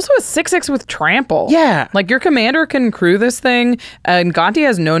 It's also a 6/6 with trample. Yeah. Like, your commander can crew this thing, and Gonti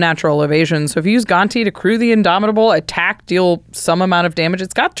has no natural evasion. So if you use Gonti to crew the Indomitable, attack, deal some amount of damage,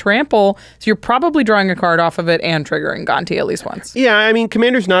 it's got trample, so you're probably drawing a card off of it and triggering Gonti at least once. Yeah, I mean,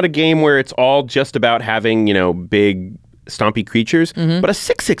 Commander's not a game where it's all just about having, big stompy creatures, but a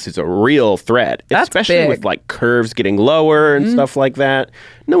 6/6 is a real threat, especially big. with like curves getting lower and stuff like that.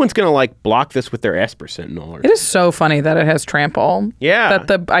 No one's gonna like block this with their Esper Sentinel. It is so funny that it has trample. Yeah,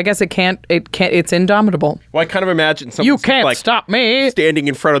 that I guess it can't. It's indomitable. Well, I kind of imagine someone you can't like stop me standing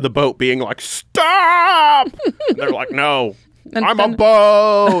in front of the boat, being like, "Stop!" And they're like, "No." I'm a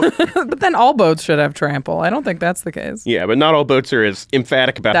boat. But then all boats should have trample. I don't think that's the case. Yeah, but not all boats are as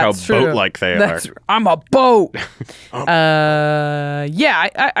emphatic about how boat-like they are. I'm a boat. Yeah,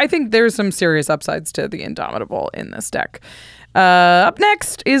 I think there's some serious upsides to the Indomitable in this deck. Up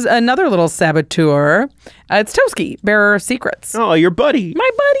next is another little saboteur. It's Toski, Bearer of Secrets. Oh, your buddy. My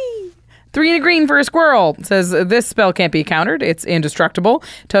buddy. 3 and a green for a squirrel. It says this spell can't be countered. It's indestructible.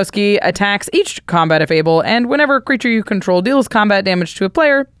 Toski attacks each combat if able, and whenever a creature you control deals combat damage to a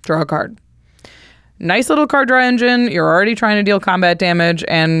player, draw a card. Nice little card draw engine. You're already trying to deal combat damage,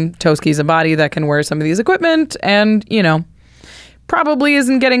 and Toski's a body that can wear some of these equipment, and, probably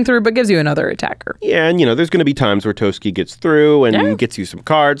isn't getting through, but gives you another attacker. Yeah, and there's going to be times where Toski gets through and gets you some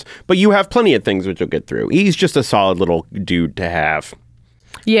cards, but you have plenty of things which you'll get through. He's just a solid little dude to have.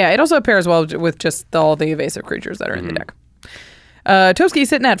 Yeah, it also pairs well with just all the evasive creatures that are in the deck. Toski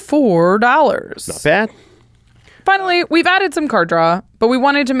sitting at $4. Not bad. Finally, we've added some card draw, but we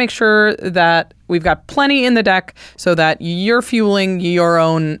wanted to make sure that we've got plenty in the deck so that you're fueling your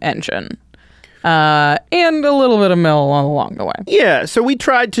own engine. And a little bit of mill along the way. Yeah, so we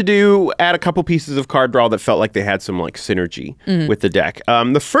tried to add a couple pieces of card draw that felt like they had some synergy with the deck.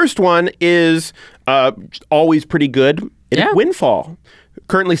 The first one is always pretty good. It's Windfall.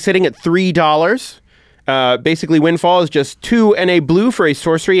 Currently sitting at $3. Basically, Windfall is just 2 and a blue for a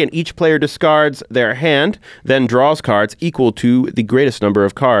sorcery, and each player discards their hand, then draws cards equal to the greatest number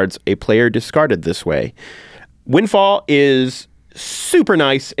of cards a player discarded this way. Windfall is super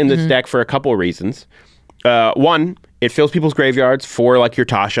nice in this deck for a couple of reasons. One, it fills people's graveyards for your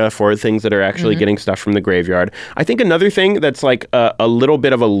Tasha, for things that are actually getting stuff from the graveyard. I think another thing that's a little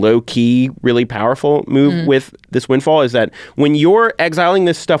bit of a low-key, really powerful move with this Windfall is that when you're exiling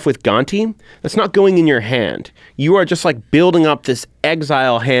this stuff with Gonti, that's not going in your hand. You are just building up this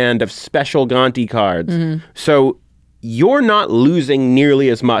exile hand of special Gonti cards. So you're not losing nearly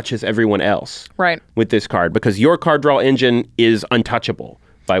as much as everyone else with this card because your card draw engine is untouchable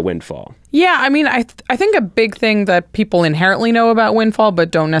by Windfall. Yeah, I mean, I think a big thing that people inherently know about Windfall but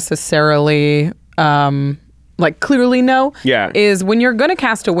don't necessarily clearly know is when you're going to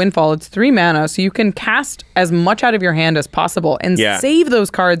cast a Windfall, it's 3 mana, so you can cast as much out of your hand as possible and save those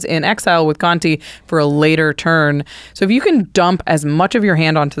cards in exile with Gonti for a later turn. So if you can dump as much of your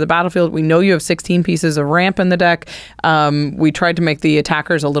hand onto the battlefield, we know you have 16 pieces of ramp in the deck. We tried to make the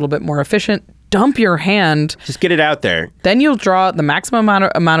attackers a little bit more efficient. Dump your hand. Just get it out there. Then you'll draw the maximum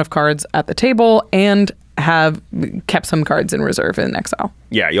amount of cards at the table and have kept some cards in reserve in exile.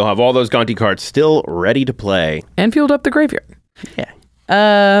 Yeah, you'll have all those Gonti cards still ready to play. And fueled up the graveyard.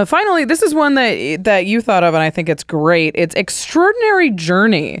 Yeah. Finally, this is one that you thought of, and I think it's great. It's Extraordinary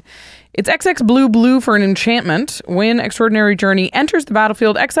Journey. It's XX blue for an enchantment. When Extraordinary Journey enters the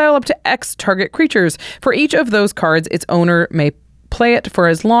battlefield, exile up to X target creatures. For each of those cards, its owner may play it for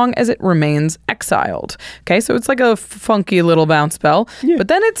as long as it remains exiled. Okay, so it's like a funky little bounce spell. Yeah. But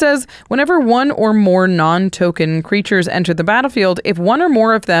then it says, whenever one or more non-token creatures enter the battlefield, if one or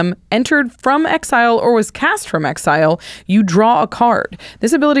more of them entered from exile or was cast from exile, you draw a card.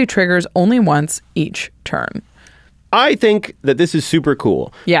 This ability triggers only once each turn. I think that this is super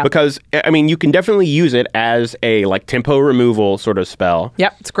cool. Yeah. Because, I mean, you can definitely use it as a, like, tempo removal sort of spell.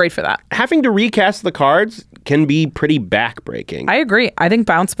 Yep, it's great for that. Having to recast the cards can be pretty backbreaking. I agree. I think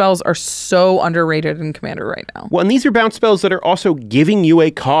bounce spells are so underrated in Commander right now. Well, and these are bounce spells that are also giving you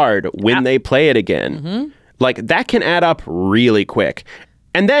a card when they play it again. Like, that can add up really quick.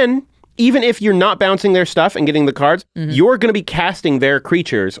 And then, even if you're not bouncing their stuff and getting the cards, you're going to be casting their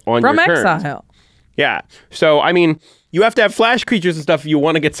creatures on your turn. From exile. Yeah. So, I mean, you have to have flash creatures and stuff if you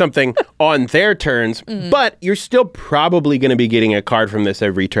want to get something on their turns, but you're still probably going to be getting a card from this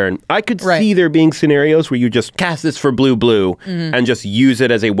every turn. I could see there being scenarios where you just cast this for blue, and just use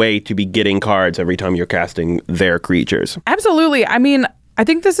it as a way to be getting cards every time you're casting their creatures. Absolutely. I mean, I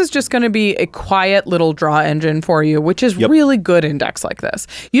think this is just going to be a quiet little draw engine for you, which is really good in decks like this.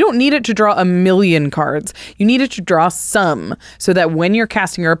 You don't need it to draw a million cards. You need it to draw some, so that when you're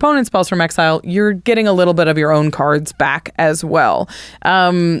casting your opponent's spells from exile, you're getting a little bit of your own cards back as well.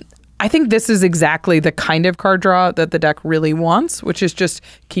 I think this is exactly the kind of card draw that the deck really wants, which is just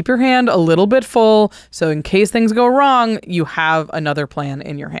keep your hand a little bit full, so in case things go wrong, you have another plan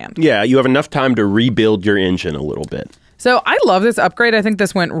in your hand. Yeah, you have enough time to rebuild your engine a little bit. So I love this upgrade. I think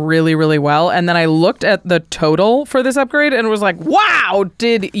this went really, really well. And then I looked at the total for this upgrade and was like, wow,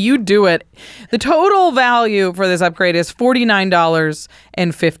 did you do it? The total value for this upgrade is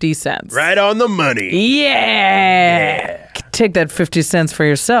 $49.50. Right on the money. Yeah. Take that 50 cents for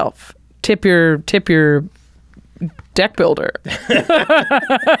yourself. Tip your deck builder.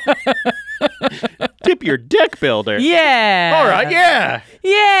 Tip your deck builder. Yeah. All right, yeah.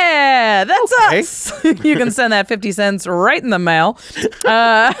 Yeah, that's us. You can send that 50 cents right in the mail.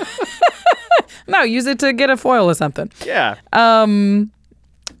 No, use it to get a foil or something. Yeah.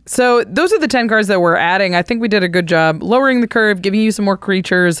 So those are the 10 cards that we're adding. I think we did a good job lowering the curve, giving you some more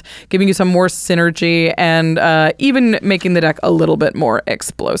creatures, giving you some more synergy, and even making the deck a little bit more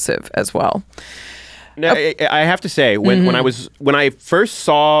explosive as well. Now, I have to say, when I first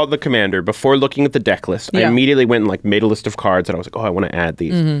saw the commander, before looking at the deck list, I immediately went and like made a list of cards, and I was like, oh, I want to add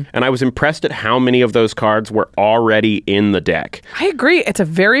these. And I was impressed at how many of those cards were already in the deck. I agree. It's a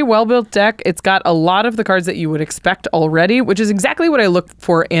very well-built deck. It's got a lot of the cards that you would expect already, which is exactly what I look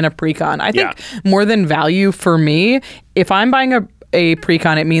for in a Precon. I think more than value for me, if I'm buying a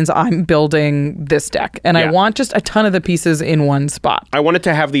Precon, it means I'm building this deck, and I want just a ton of the pieces in one spot. I want it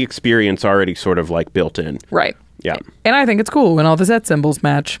to have the experience already sort of like built in. Right. Yeah. And I think it's cool when all the set symbols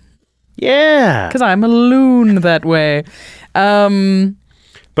match. Yeah. Because I'm a loon that way.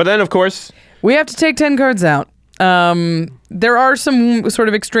 But then, of course, we have to take 10 cards out. There are some sort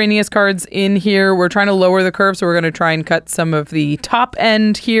of extraneous cards in here. We're trying to lower the curve, so we're going to try and cut some of the top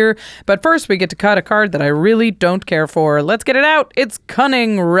end here. But first, we get to cut a card that I really don't care for. Let's get it out. It's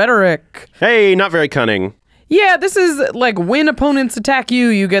Cunning Rhetoric. Hey, not very cunning. Yeah, this is like when opponents attack you,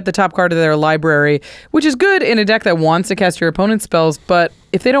 you get the top card of their library, which is good in a deck that wants to cast your opponent's spells. But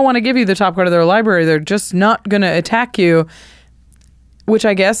if they don't want to give you the top card of their library, they're just not going to attack you, which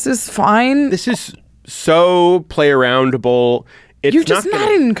I guess is fine. This is so play-aroundable. You're just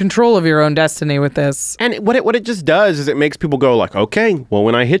not in control of your own destiny with this. And what it just does is it makes people go like, okay, well,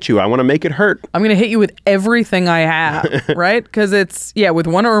 when I hit you, I want to make it hurt. I'm going to hit you with everything I have, right? Because it's, with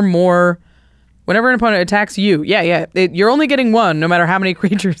one or more. Whenever an opponent attacks you, you're only getting one, no matter how many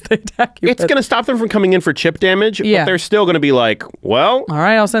creatures they attack you. It's going to stop them from coming in for chip damage, but they're still going to be like, well... all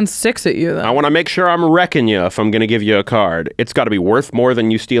right, I'll send 6 at you then. I want to make sure I'm wrecking you if I'm going to give you a card. It's got to be worth more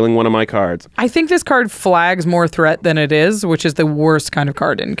than you stealing one of my cards. I think this card flags more threat than it is, which is the worst kind of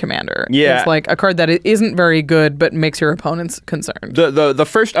card in Commander. Yeah. It's like a card that isn't very good, but makes your opponents concerned. The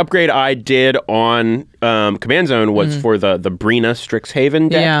first upgrade I did on Command Zone was for the Brina Strixhaven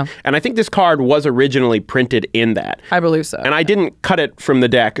deck. Yeah. And I think this card was originally printed in that. I believe so. And I didn't cut it from the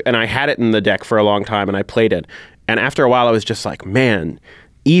deck, and I had it in the deck for a long time, and I played it. And after a while, I was just like, man,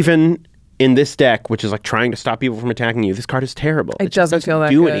 even in this deck, which is like trying to stop people from attacking you, this card is terrible. It doesn't feel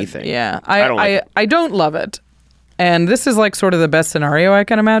that do good. anything. Yeah. I don't like it. I don't love it. And this is like sort of the best scenario I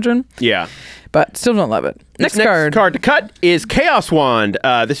can imagine. Yeah. But still don't love it. Next card to cut is Chaos Wand.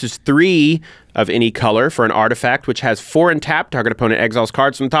 This is 3 of any color for an artifact, which has 4 untapped. Target opponent exiles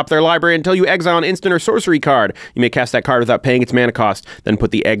cards from the top of their library until you exile an instant or sorcery card. You may cast that card without paying its mana cost. Then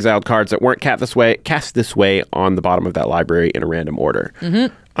put the exiled cards that weren't cast this way on the bottom of that library in a random order.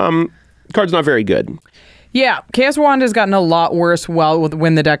 Card's not very good. Yeah, Chaos Wand has gotten a lot worse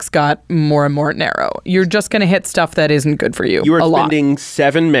when the decks got more and more narrow. You're just going to hit stuff that isn't good for you. You are spending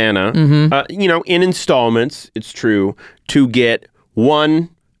 7 mana, in installments, it's true, to get 1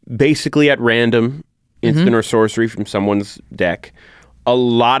 basically at random instant or sorcery from someone's deck. A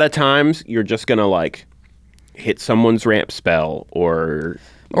lot of times, you're just going to hit someone's ramp spell or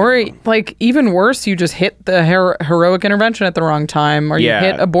like even worse, you just hit the heroic intervention at the wrong time, or you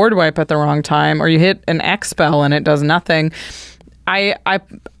hit a board wipe at the wrong time, or you hit an X spell and it does nothing. I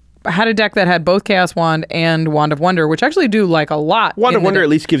had a deck that had both Chaos Wand and Wand of Wonder, which actually do like a lot. Wand of Wonder at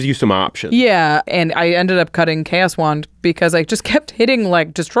least gives you some options. Yeah, and I ended up cutting Chaos Wand because I just kept hitting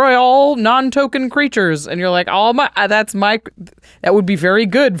like destroy all non-token creatures, and you're like, that would be very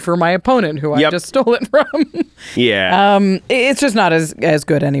good for my opponent who I just stole it from. Yeah. It's just not as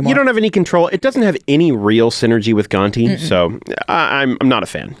good anymore. You don't have any control. It doesn't have any real synergy with Gonti, so I'm not a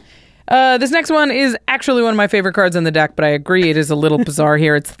fan. This next one is actually one of my favorite cards in the deck, but I agree it is a little bizarre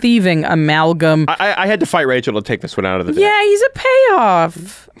here. It's Thieving Amalgam. I had to fight Rachel to take this one out of the deck. Yeah, he's a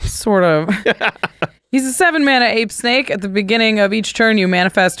payoff, sort of. He's a 7-mana ape snake. At the beginning of each turn, you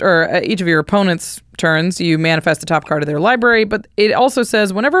manifest, or each of your opponent's turns, you manifest the top card of their library, but it also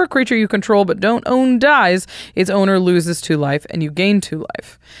says whenever a creature you control but don't own dies, its owner loses 2 life and you gain 2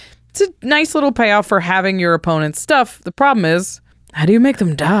 life. It's a nice little payoff for having your opponent's stuff. The problem is, how do you make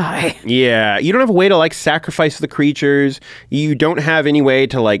them die? Yeah, you don't have a way to like sacrifice the creatures. You don't have any way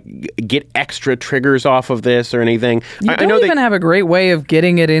to like get extra triggers off of this or anything. You don't even have a great way of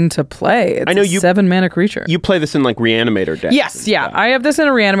getting it into play. It's a 7-mana creature. You play this in like Reanimator decks. Yes, yeah. I have this in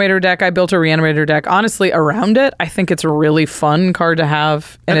a Reanimator deck. I built a Reanimator deck, honestly, around it. I think it's a really fun card to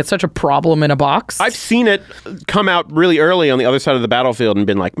have, and it's such a problem in a box. I've seen it come out really early on the other side of the battlefield and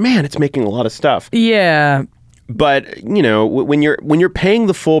been like, man, it's making a lot of stuff. Yeah. But, you know, when you're paying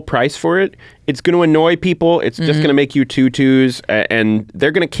the full price for it, it's going to annoy people. It's just going to make you 2/2s, and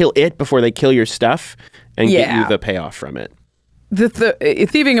they're going to kill it before they kill your stuff and get you the payoff from it. The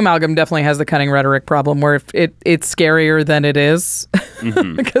Thieving Amalgam definitely has the cunning rhetoric problem where it's scarier than it is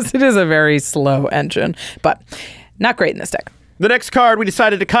because it is a very slow engine, but not great in this deck. The next card we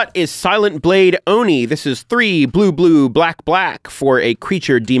decided to cut is Silent Blade Oni. This is 3 blue, black for a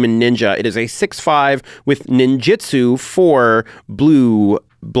creature demon ninja. It is a 6/5 with ninjutsu for blue,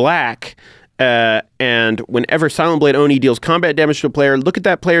 black. And whenever Silent Blade Oni deals combat damage to a player, look at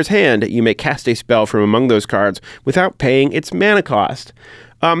that player's hand. You may cast a spell from among those cards without paying its mana cost.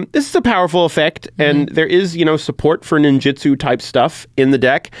 This is a powerful effect, and there is, support for ninjutsu type stuff in the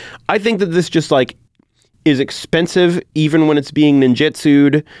deck. I think that this just is expensive even when it's being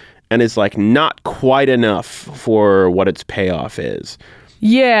ninjutsu'd, and is not quite enough for what its payoff is.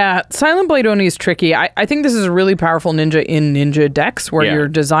 Yeah, Silent Blade Oni is tricky. I think this is a really powerful ninja in ninja decks where you're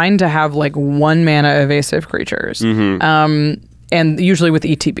designed to have 1 mana evasive creatures. And usually with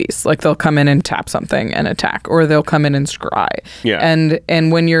ETBs, they'll come in and tap something and attack, or they'll come in and scry. Yeah.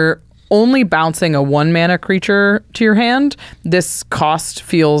 And when you're only bouncing a 1 mana creature to your hand, this cost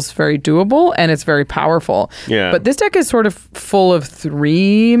feels very doable and it's very powerful. Yeah. But this deck is sort of full of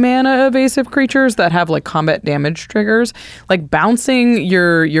 3 mana evasive creatures that have combat damage triggers. Bouncing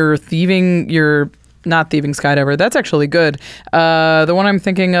your thieving, not Thieving Skydiver. That's actually good. The one I'm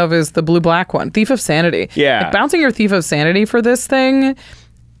thinking of is the blue-black one, Thief of Sanity. Yeah. Bouncing your Thief of Sanity for this thing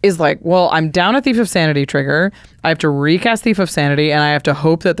is well, I'm down a Thief of Sanity trigger. I have to recast Thief of Sanity, and I have to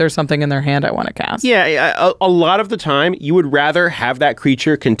hope that there's something in their hand I want to cast. Yeah, a lot of the time, you would rather have that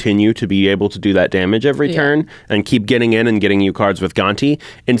creature continue to be able to do that damage every turn and keep getting in and getting you cards with Gonti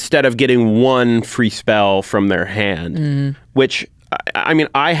instead of getting 1 free spell from their hand, which... I mean,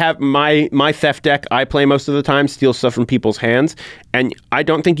 I have my theft deck I play most of the time, steal stuff from people's hands, and I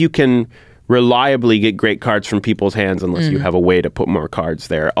don't think you can reliably get great cards from people's hands unless you have a way to put more cards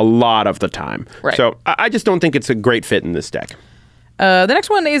there a lot of the time. Right. So I just don't think it's a great fit in this deck. The next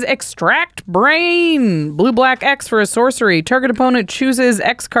one is Extract Brain. Blue-black X for a sorcery. Target opponent chooses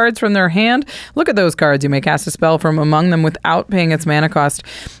X cards from their hand. Look at those cards. You may cast a spell from among them without paying its mana cost.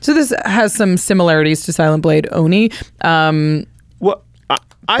 So this has some similarities to Silent Blade Oni. Well,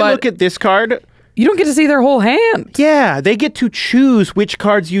 I look at this card. You don't get to see their whole hand. Yeah, they get to choose which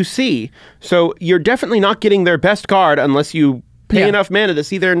cards you see. So you're definitely not getting their best card unless you pay enough mana to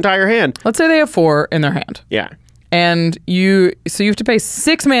see their entire hand. Let's say they have 4 in their hand. Yeah. And you have to pay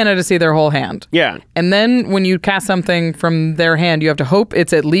 6 mana to see their whole hand. Yeah. And then when you cast something from their hand, you have to hope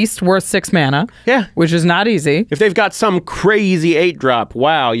it's at least worth 6 mana. Yeah. Which is not easy. If they've got some crazy 8-drop,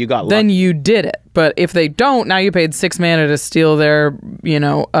 wow, you got luck. Then you did it. But if they don't, now you paid 6 mana to steal their,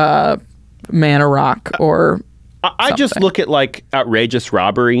 mana rock or I just look at outrageous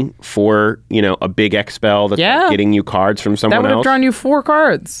robbery for, a big X spell that's getting you cards from someone else. That would have drawn you 4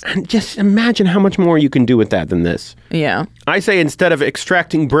 cards. And just imagine how much more you can do with that than this. Yeah. I say instead of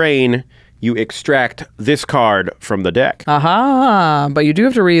extracting brain, you extract this card from the deck. Aha! But you do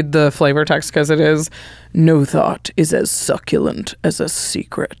have to read the flavor text because it is, no thought is as succulent as a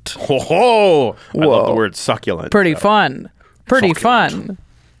secret. Ho ho! I love the word succulent. Pretty fun. Pretty fun.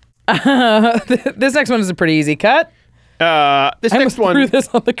 This next one is a pretty easy cut. This next one threw this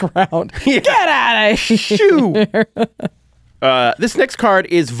on the ground. Get out of here! Shoo! This next card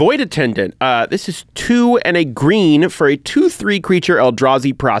is Void Attendant. This is 2 and a green for a 2/3 creature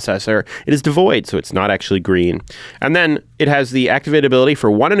Eldrazi processor. It is devoid, so it's not actually green. And then it has the activate ability for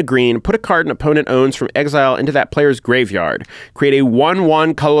 1 and a green. Put a card an opponent owns from exile into that player's graveyard. Create a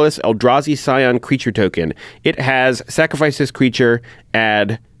 1/1 colorless Eldrazi Scion creature token. It has sacrifice this creature,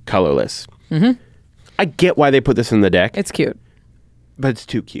 add colorless. I get why they put this in the deck. It's cute. But it's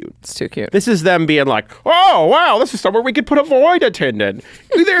too cute. It's too cute. This is them being like, oh, wow, this is somewhere we could put a Void Attendant.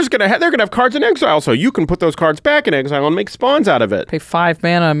 They're gonna have cards in exile, so you can put those cards back in exile and make spawns out of it. Pay 5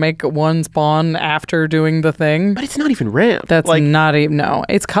 mana, make 1 spawn after doing the thing. But it's not even ramp. That's like, not even, no.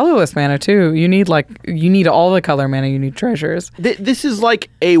 It's colorless mana, too. You need all the color mana. You need treasures. This is like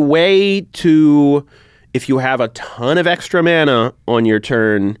a way to, if you have a ton of extra mana on your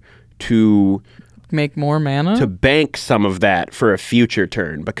turn, to make more mana? To bank some of that for a future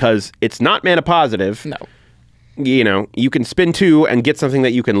turn, because it's not mana positive. No. You know, you can spin 2 and get something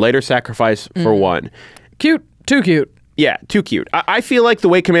that you can later sacrifice for 1. Cute. Too cute. Yeah, too cute. I feel like the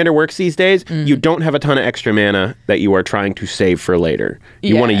way Commander works these days, you don't have a ton of extra mana that you are trying to save for later.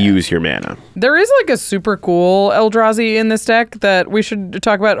 You want to use your mana. There is like a super cool Eldrazi in this deck that we should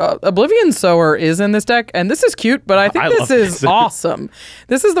talk about. Oblivion Sower is in this deck, and this is cute, but I think this is awesome.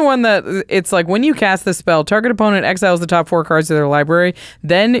 This is the one that it's like when you cast this spell, target opponent exiles the top 4 cards of their library.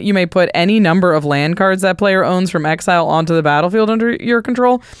 Then you may put any number of land cards that player owns from exile onto the battlefield under your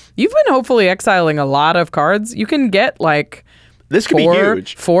control. You've been hopefully exiling a lot of cards. You can get like this could be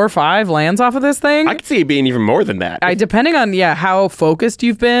huge. 4 or 5 lands off of this thing. I could see it being even more than that. Depending on how focused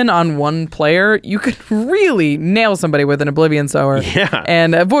you've been on one player, you could really nail somebody with an Oblivion Sower. Yeah.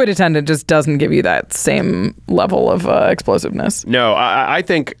 And a Void Attendant just doesn't give you that same level of explosiveness. No, I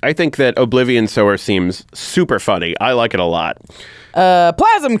think that Oblivion Sower seems super funny. I like it a lot.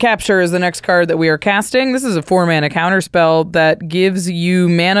 Plasm Capture is the next card that we are casting. This is a 4-mana counterspell that gives you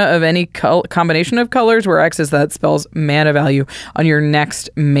mana of any combination of colors, where X is that spell's mana value on your next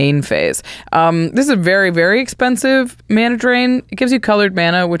main phase. This is a very, very expensive mana drain. It gives you colored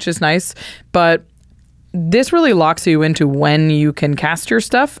mana, which is nice, but this really locks you into when you can cast your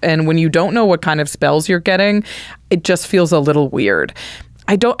stuff, and when you don't know what kind of spells you're getting, it just feels a little weird.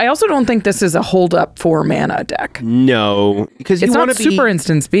 I also don't think this is a hold up 4-mana deck. No, because it's not super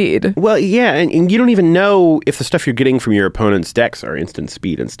instant speed. Well, yeah, and you don't even know if the stuff you're getting from your opponent's decks are instant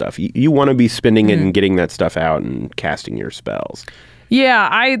speed and stuff. You want to be spending it and getting that stuff out and casting your spells.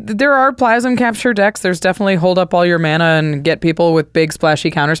 Yeah, there are Plasm Capture decks. There's definitely hold up all your mana and get people with big splashy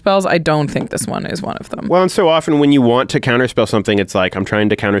counterspells. I don't think this one is one of them. Well, and so often when you want to counterspell something, it's like, I'm trying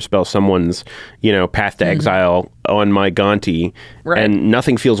to counterspell someone's, Path to Exile on my Gonti, and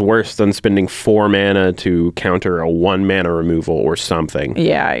nothing feels worse than spending 4 mana to counter a 1-mana removal or something.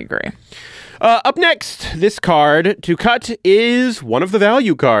 Yeah, I agree. Up next, this card to cut is one of the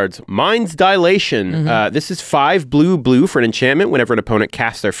value cards, Mind's Dilation. This is 5 blue for an enchantment. Whenever an opponent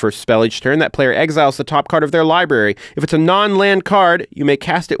casts their first spell each turn, that player exiles the top card of their library. If it's a non-land card, you may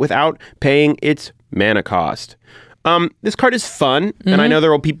cast it without paying its mana cost. This card is fun, and I know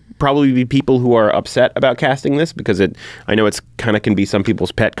there will probably be people who are upset about casting this, because I know it's kind of can be some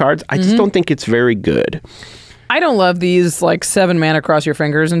people's pet cards. I just don't think it's very good. I don't love these like 7 mana cross your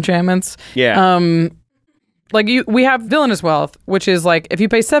fingers enchantments. Yeah. We have Villainous Wealth, which is like if you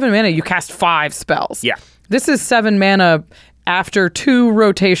pay 7 mana, you cast 5 spells. Yeah. This is 7 mana after 2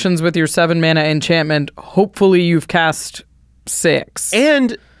 rotations with your 7 mana enchantment. Hopefully you've cast 6.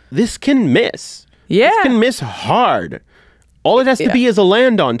 And this can miss. Yeah. This can miss hard. All it has to be is a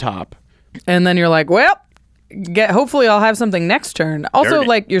land on top. And then you're like, well, hopefully I'll have something next turn. Also,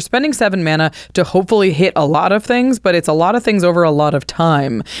 like, you're spending 7 mana to hopefully hit a lot of things, but it's a lot of things over a lot of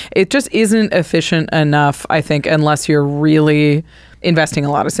time. It just isn't efficient enough, I think, unless you're really investing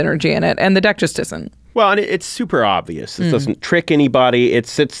a lot of synergy in it. And the deck just isn't. Well, and it's super obvious. It doesn't trick anybody. It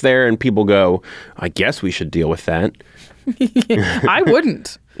sits there and people go, I guess we should deal with that. I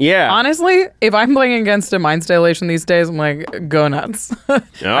wouldn't. Yeah. Honestly, if I'm playing against a Mind's Dilation these days, I'm like, go nuts. I'm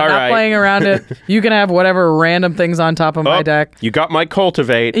not playing around it. You can have whatever random things on top of my deck. You got my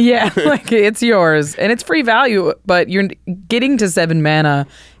Cultivate. Yeah, like it's yours. And it's free value, but you're getting to 7 mana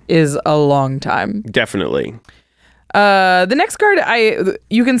is a long time. Definitely. The next card,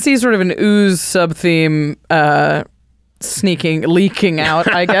 you can see sort of an ooze sub-theme leaking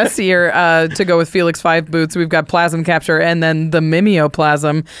out, I guess, here to go with Felix 5 boots. We've got Plasm Capture and then the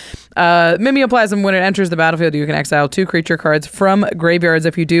Mimeoplasm. Mimeoplasm, when it enters the battlefield, you can exile 2 creature cards from graveyards.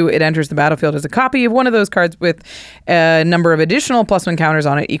 If you do, it enters the battlefield as a copy of one of those cards with a number of additional +1 counters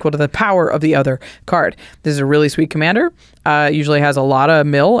on it equal to the power of the other card. This is a really sweet commander. Usually has a lot of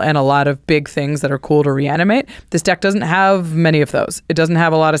mill and a lot of big things that are cool to reanimate. This deck doesn't have many of those. It doesn't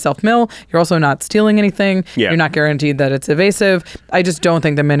have a lot of self-mill. You're also not stealing anything. Yeah. You're not guaranteed that it's evasive. I just don't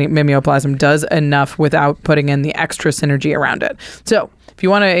think the Mimeoplasm does enough without putting in the extra synergy around it. So if you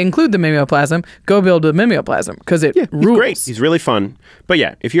want to include the Mimeoplasm, go build a Mimeoplasm because it rules. He's great. He's really fun. But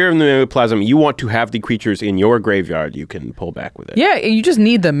yeah, if you're in the Mimeoplasm, you want to have the creatures in your graveyard, you can pull back with it. Yeah, you just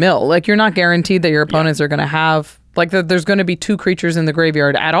need the mill. Like, you're not guaranteed that your opponents are going to have, like, there's going to be 2 creatures in the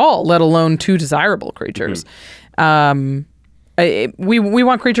graveyard at all, let alone 2 desirable creatures. We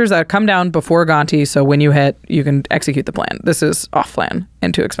want creatures that come down before Gonti, so when you hit, you can execute the plan. This is off plan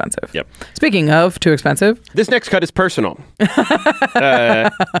and too expensive. Yep. Speaking of too expensive, this next cut is personal.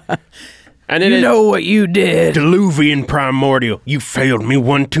 And you know what you did. Diluvian Primordial. You failed me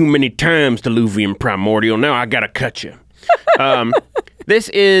one too many times, Diluvian Primordial. Now I gotta cut you. This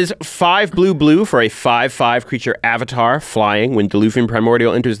is 5 blue for a 5/5 creature avatar flying. When Diluvian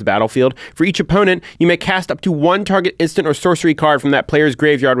Primordial enters the battlefield, for each opponent, you may cast up to 1 target instant or sorcery card from that player's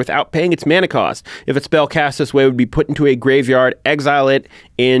graveyard without paying its mana cost. If a spell cast this way, it would be put into a graveyard, exile it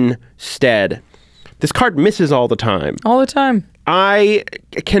instead. This card misses all the time. All the time. I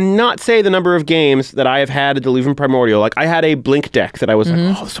cannot say the number of games that I have had a Diluvian Primordial. Like, I had a blink deck that I was like,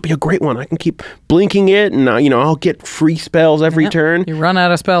 oh, this will be a great one. I can keep blinking it, and I'll get free spells every turn. You run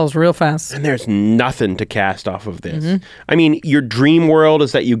out of spells real fast. And there's nothing to cast off of this. I mean, your dream world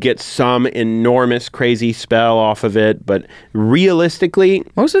is that you get some enormous crazy spell off of it, but realistically,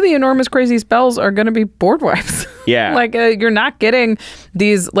 most of the enormous crazy spells are going to be board wipes. Yeah. Like, you're not getting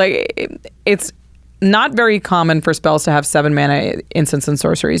these, like, it's not very common for spells to have 7 mana instants and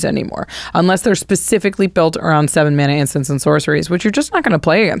sorceries anymore, unless they're specifically built around 7 mana instants and sorceries, which you're just not going to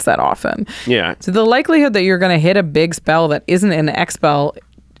play against that often. Yeah. So the likelihood that you're going to hit a big spell that isn't an X spell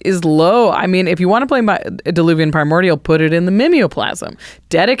is low. I mean, if you want to play Diluvian Primordial, put it in the Mimeoplasm.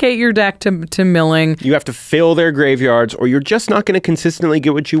 Dedicate your deck to milling. You have to fill their graveyards, or you're just not going to consistently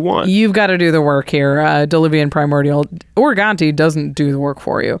get what you want. You've got to do the work here. Diluvian Primordial or Gonti doesn't do the work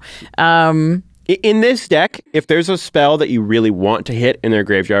for you. In this deck, if there's a spell that you really want to hit in their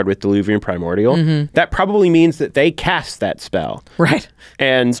graveyard with Diluvian Primordial, that probably means that they cast that spell. Right.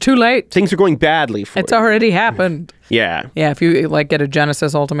 And it's too late. Things are going badly for It's already happened. Yeah. Yeah, if you like get a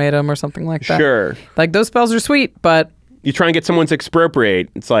Genesis Ultimatum or something like that. Sure. Like, those spells are sweet, but you try and get someone's Expropriate,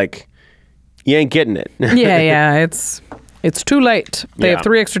 it's like, you ain't getting it. yeah, it's too late. They have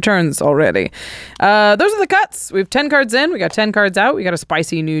 3 extra turns already. Those are the cuts. We have 10 cards in. We got 10 cards out. We got a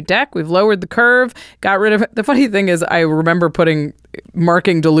spicy new deck. We've lowered the curve. Got rid of it. The funny thing is, I remember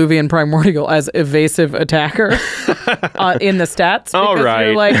marking Diluvian Primordial as evasive attacker in the stats. All right.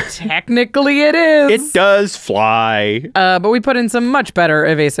 You're like, technically it is. It does fly. But we put in some much better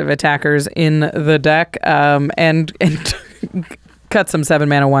evasive attackers in the deck. And cut some 7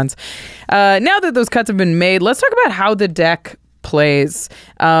 mana ones. Now that those cuts have been made, let's talk about how the deck plays,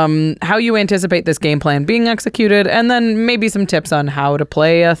 how you anticipate this game plan being executed, and then maybe some tips on how to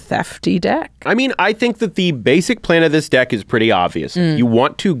play a thefty deck. I mean, I think that the basic plan of this deck is pretty obvious. You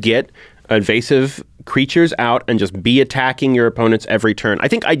want to get evasive creatures out and just be attacking your opponents every turn. I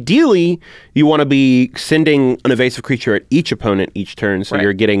think ideally you want to be sending an evasive creature at each opponent each turn, so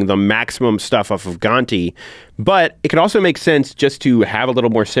you're getting the maximum stuff off of Gonti. But it could also make sense just to have a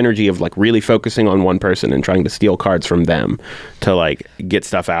little more synergy of like really focusing on one person and trying to steal cards from them to like get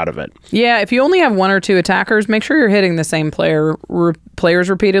stuff out of it. Yeah, if you only have 1 or 2 attackers, make sure you're hitting the same players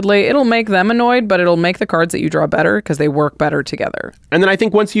repeatedly. It'll make them annoyed, but it'll make the cards that you draw better because they work better together. And then I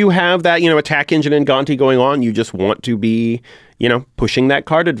think once you have that, attack engine and Gonti going on, you just want to be, pushing that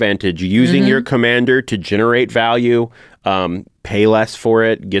card advantage, using your commander to generate value, pay less for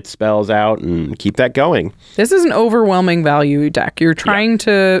it, get spells out, and keep that going. This is an overwhelming value deck. You're trying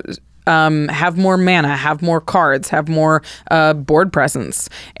to have more mana, have more cards, have more board presence,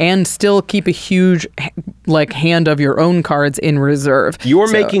 and still keep a huge hand of your own cards in reserve.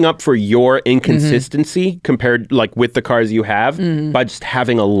 You're making up for your inconsistency compared with the cards you have by just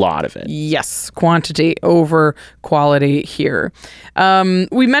having a lot of it. Yes, quantity over quality here.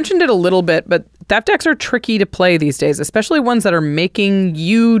 We mentioned it a little bit, but theft decks are tricky to play these days, especially ones that are making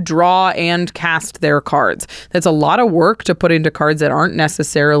you draw and cast their cards. That's a lot of work to put into cards that aren't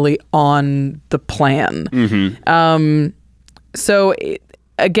necessarily on the plan.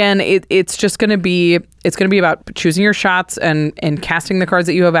 again, it's just going to be about choosing your shots and casting the cards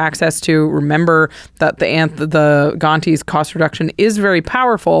that you have access to. Remember that the Gonti's cost reduction is very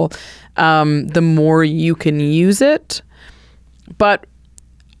powerful. The more you can use it, but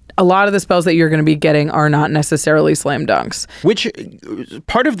a lot of the spells that you're going to be getting are not necessarily slam dunks. Which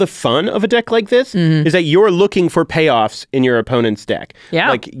part of the fun of a deck like this is that you're looking for payoffs in your opponent's deck. Yeah.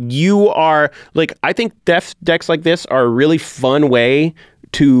 Like you are, like, I think decks like this are a really fun way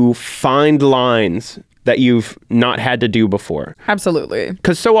to find lines that you've not had to do before. Absolutely.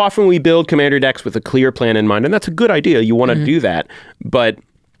 Because so often we build commander decks with a clear plan in mind, and that's a good idea. You want to do that. But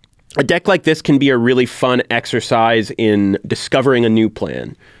a deck like this can be a really fun exercise in discovering a new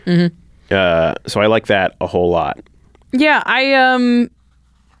plan. So I like that a whole lot. Yeah,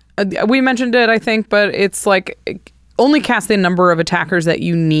 we mentioned it, I think, but it's like only cast the number of attackers that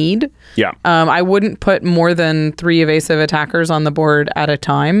you need. Yeah. I wouldn't put more than 3 evasive attackers on the board at a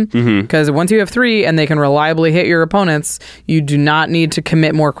time, because once you have 3 and they can reliably hit your opponents, you do not need to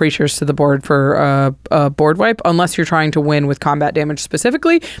commit more creatures to the board for a board wipe unless you're trying to win with combat damage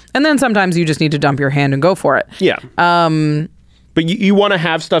specifically. And then sometimes you just need to dump your hand and go for it. Yeah. But you want to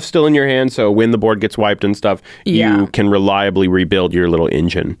have stuff still in your hand, so when the board gets wiped and stuff, you can reliably rebuild your little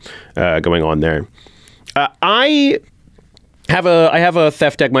engine going on there. I have a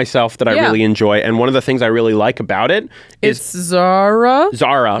theft deck myself that I really enjoy, and one of the things I really like about it is it's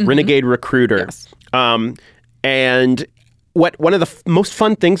Zara, Renegade Recruiter. Yes. And one of the most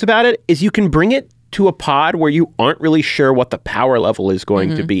fun things about it is you can bring it to a pod where you aren't really sure what the power level is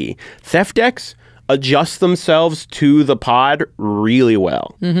going to be. Theft decks adjust themselves to the pod really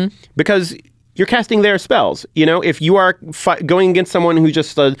well because you're casting their spells. You know, if you are going against someone who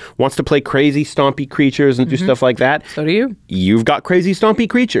just wants to play crazy stompy creatures and do stuff like that, so do you. You've got crazy stompy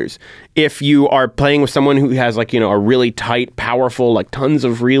creatures. If you are playing with someone who has, like, you know, a really tight, powerful, like tons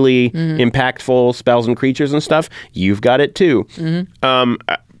of really impactful spells and creatures and stuff, you've got it too.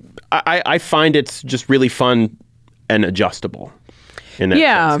 I find it's just really fun and adjustable in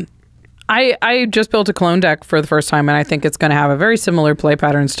that sense. I just built a clone deck for the first time, and I think it's going to have a very similar play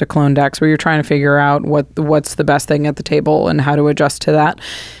patterns to clone decks, where you're trying to figure out what's the best thing at the table and how to adjust to that.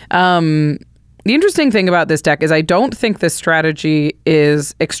 The interesting thing about this deck is I don't think this strategy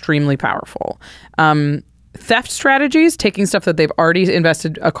is extremely powerful. Theft strategies, taking stuff that they've already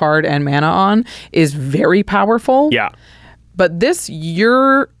invested a card and mana on, is very powerful. Yeah. But this,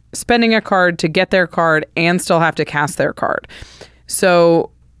 you're spending a card to get their card and still have to cast their card. So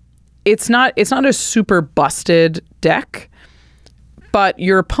it's not a super busted deck, but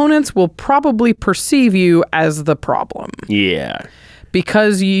your opponents will probably perceive you as the problem. Yeah.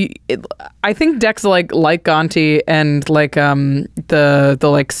 Because I think decks like Gonti and like the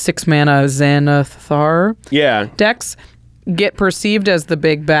like 6 mana Xanathar decks get perceived as the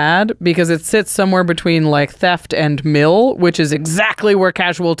big bad because it sits somewhere between like theft and mill, which is exactly where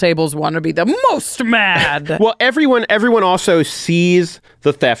casual tables want to be the most mad. Well, everyone also sees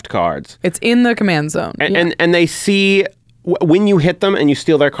the theft cards. It's in the command zone. And they see when you hit them and you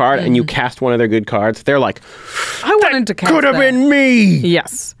steal their card and you cast one of their good cards, they're like, I wanted to cast that. Could have been me.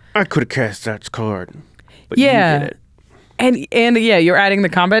 Yes. I could have cast that card. But you did it. And yeah, you're adding the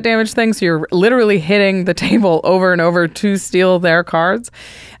combat damage thing, so you're literally hitting the table over and over to steal their cards.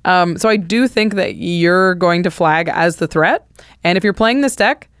 So I do think that you're going to flag as the threat. And if you're playing this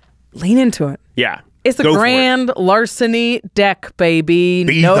deck, lean into it. Yeah. It's the grand Larceny deck, baby.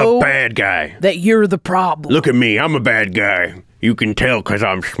 Be the bad guy. That you're the problem. Look at me. I'm a bad guy. You can tell because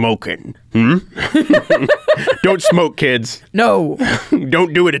I'm smoking. Don't smoke, kids. No.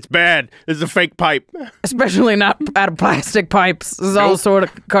 Don't do it. It's bad. This is a fake pipe. Especially not out of plastic pipes. This is all sort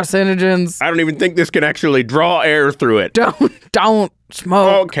of carcinogens. I don't even think this can actually draw air through it. Don't smoke.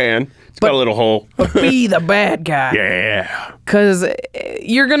 Oh, it can. It's got a little hole. But be the bad guy. Yeah. Because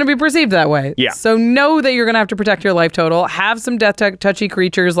you're going to be perceived that way. Yeah. So know that you're going to have to protect your life total. Have some touchy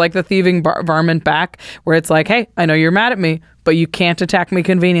creatures like the thieving varmint back, where it's like, hey, I know you're mad at me, but you can't attack me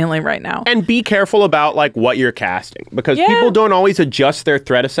conveniently right now. And be careful about like what you're casting, because people don't always adjust their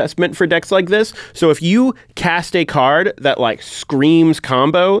threat assessment for decks like this. So if you cast a card that like screams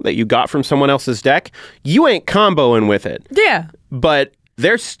combo that you got from someone else's deck, you ain't comboing with it. Yeah. But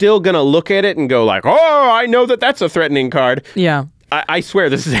they're still going to look at it and go like, oh, I know that that's a threatening card. Yeah. I swear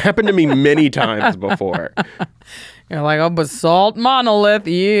this has happened to me many times before. You're like, oh, Basalt Monolith,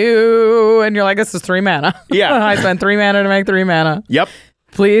 you. And you're like, this is 3 mana. Yeah. I spent 3 mana to make 3 mana. Yep.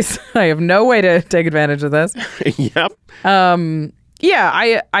 Please. I have no way to take advantage of this. Yep.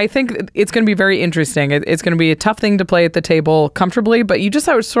 Yeah, I think it's going to be very interesting. It's going to be a tough thing to play at the table comfortably, but you just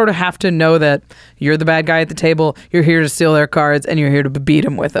sort of have to know that you're the bad guy at the table, you're here to steal their cards, and you're here to beat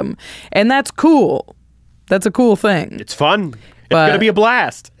them with them. And that's cool. That's a cool thing. It's fun. It's going to be a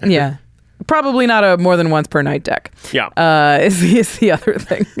blast. Yeah. Probably not a more than once per night deck. Yeah. Is the other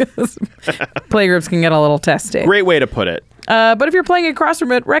thing. Playgroups can get a little testy. Great way to put it. But if you're playing across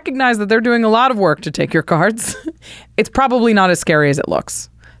from it, recognize that they're doing a lot of work to take your cards. It's probably not as scary as it looks.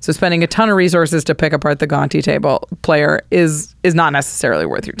 So spending a ton of resources to pick apart the Gonti table player is not necessarily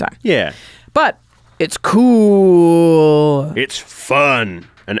worth your time. Yeah. But it's cool. It's fun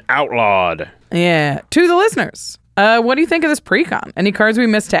and outlawed. Yeah. To the listeners, what do you think of this Precon? Any cards we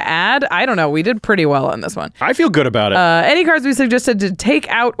missed to add? I don't know. We did pretty well on this one. I feel good about it. Any cards we suggested to take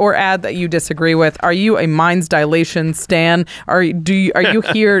out or add that you disagree with? Are you a Mind's Dilation stan? Are you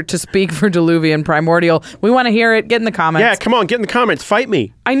here to speak for Diluvian Primordial? We want to hear it. Get in the comments. Yeah, come on, get in the comments. Fight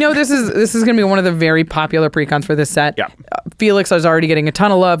me. I know this is going to be one of the very popular Precons for this set. Yeah. Felix is already getting a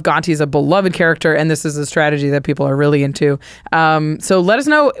ton of love. Gonti's a beloved character, and this is a strategy that people are really into. So let us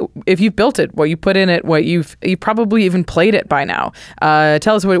know if you've built it, what you put in it, what you probably even played it by now.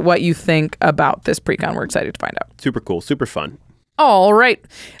 Tell us what you think about this Precon. We're excited to find out. Super cool, super fun. All right.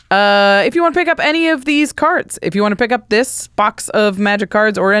 If you want to pick up any of these cards, if you want to pick up this box of Magic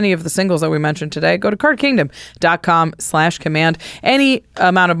cards or any of the singles that we mentioned today, go to cardkingdom.com/command. Any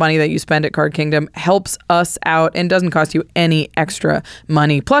amount of money that you spend at Card Kingdom helps us out and doesn't cost you any extra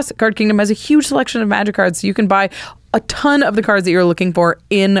money. Plus, Card Kingdom has a huge selection of Magic cards, so you can buy a ton of the cards that you're looking for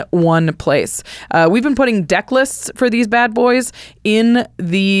in one place. We've been putting deck lists for these bad boys in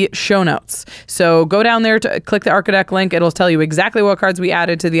the show notes. So go down there to click the ARCHIDEKT link. It'll tell you exactly what cards we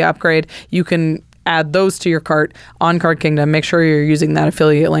added to the upgrade. You can add those to your cart on Card Kingdom. Make sure you're using that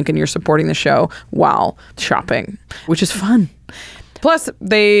affiliate link and you're supporting the show while shopping, which is fun. Plus,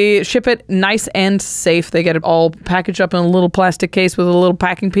 they ship it nice and safe. They get it all packaged up in a little plastic case with a little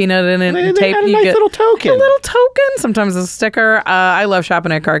packing peanut in it and tape. Add a nice little token. A little token. Sometimes a sticker. I love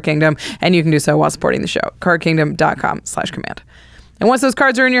shopping at Card Kingdom, and you can do so while supporting the show. cardkingdom.com/command. And once those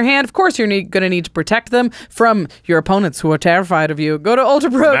cards are in your hand, of course, you're going to need to protect them from your opponents who are terrified of you. Go to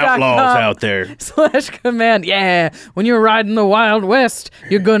ultrapro.com out there. /command. Yeah, when you're riding the Wild West,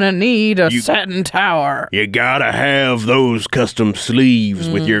 you're going to need a satin tower. You gotta have those custom sleeves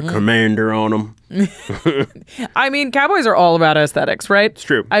with your commander on them. I mean, cowboys are all about aesthetics, right? It's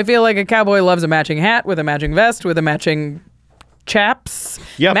true. I feel like a cowboy loves a matching hat with a matching vest with a matching chaps.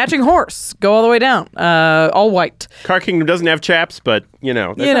 Yep. Matching horse. Go all the way down. All white. Card Kingdom doesn't have chaps, but, they've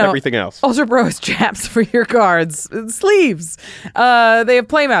got everything else. Ultra Pro has chaps for your cards. Sleeves. They have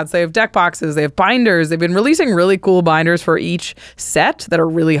playmats. They have deck boxes. They have binders. They've been releasing really cool binders for each set that are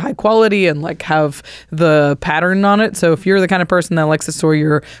really high quality and have the pattern on it. So if you're the kind of person that likes to store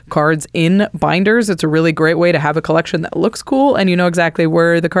your cards in binders, it's a really great way to have a collection that looks cool and you know exactly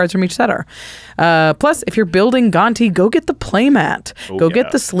where the cards from each set are. Plus, if you're building Gonti, go get the playmat. Go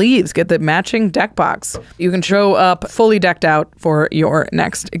get the sleeves. Get the matching deck box. You can show up fully decked out for your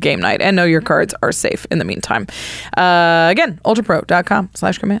next game night and know your cards are safe in the meantime. Again,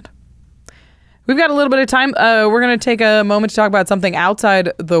 ultrapro.com/command. We've got a little bit of time. We're going to take a moment to talk about something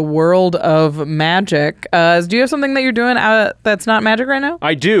outside the world of Magic. Do you have something that you're doing that's not Magic right now?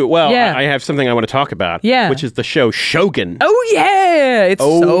 I do. Well, yeah. I have something I want to talk about. Yeah. Which is the show Shōgun. Oh, yeah. It's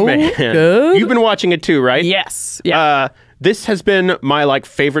so good. You've been watching it too, right? Yes. Yeah. This has been my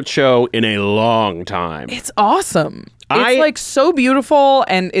favorite show in a long time. It's awesome. It's so beautiful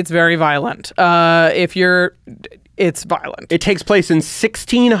and it's very violent. It's violent. It takes place in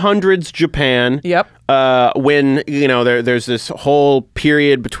 1600s Japan. Yep. When, there's this whole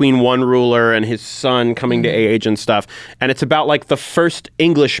period between one ruler and his son coming to age and stuff. And it's about the first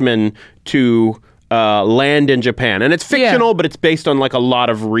Englishman to land in Japan. And it's fictional, but it's based on a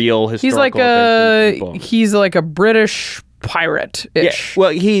lot of real historical events. He's like a British pirate-ish. Yeah. Well,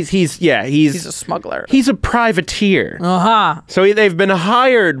 he's a smuggler. He's a privateer. Uh-huh. So they've been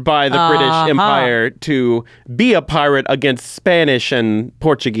hired by the British Empire to be a pirate against Spanish and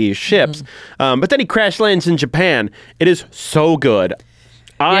Portuguese ships. But then he crash lands in Japan. It is so good.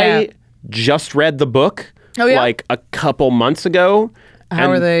 I just read the book a couple months ago. How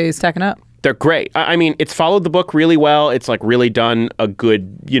are they stacking up? They're great. I mean, it's followed the book really well. It's really done a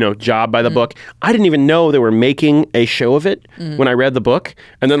good, job by the book. I didn't even know they were making a show of it when I read the book.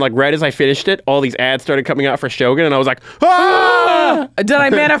 And then right as I finished it, all these ads started coming out for Shōgun and I was like, ah! Did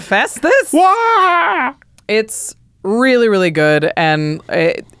I manifest this? Wah! It's really, really good. And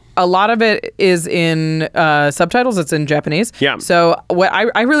a a lot of it is in subtitles. It's in Japanese. Yeah. So what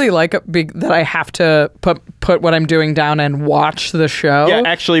I really like that I have to put what I'm doing down and watch the show. Yeah,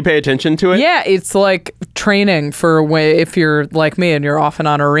 actually pay attention to it. Yeah, it's like training for if you're like me and you're off and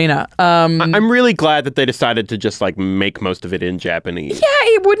on Arena. I'm really glad that they decided to just like make most of it in Japanese. Yeah,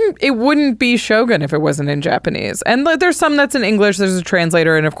 it wouldn't be Shōgun if it wasn't in Japanese. And there's some that's in English. There's a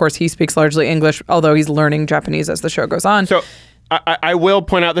translator, and of course he speaks largely English, although he's learning Japanese as the show goes on. So I will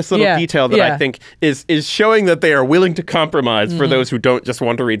point out this little detail that I think is showing that they are willing to compromise for those who don't just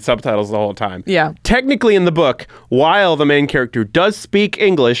want to read subtitles the whole time. Yeah. Technically in the book, while the main character does speak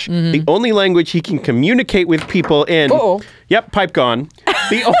English, the only language he can communicate with people in... Yep, pipe gone.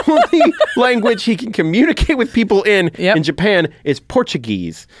 The only language he can communicate with people in Japan is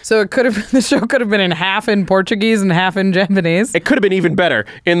Portuguese. So the show could have been in half in Portuguese and half in Japanese. It could have been even better.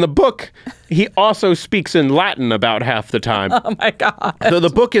 In the book, he also speaks in Latin about half the time. Oh my God. So the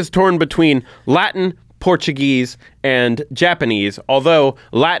book is torn between Latin, Portuguese, and Japanese, although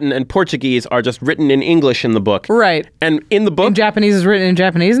Latin and Portuguese are just written in English in the book. Right. And in the book... And Japanese is written in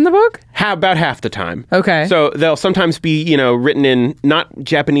Japanese in the book? About half the time. Okay. So they'll sometimes be, written in not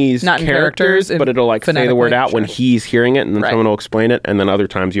Japanese characters, but it'll like say the word out when he's hearing it, and then someone will explain it, and then other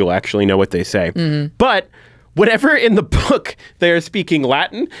times you'll actually know what they say. But whenever in the book they are speaking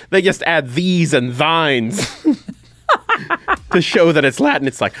Latin, they just add these and thines. To show that it's Latin.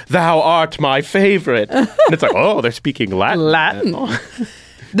 It's like, thou art my favorite. And it's like, oh, they're speaking Latin.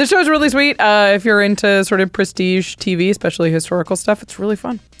 The show's really sweet. If you're into sort of prestige TV, especially historical stuff, it's really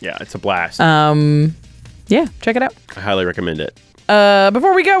fun. Yeah, it's a blast. Yeah, check it out. I highly recommend it.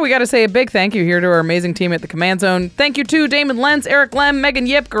 Before we go, we got to say a big thank you here to our amazing team at the Command Zone. Thank you to Damon Lentz, Eric Lem, Megan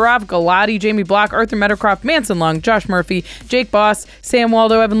Yip, Gaurav Galati, Jamie Block, Arthur Meadowcroft, Manson Lung, Josh Murphy, Jake Boss, Sam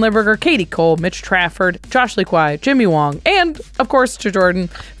Waldo, Evan Liberger, Katie Cole, Mitch Trafford, Josh Lee Kwai, Jimmy Wong, and, of course, to Jordan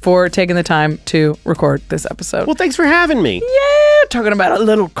for taking the time to record this episode. Well, thanks for having me. Yeah, talking about a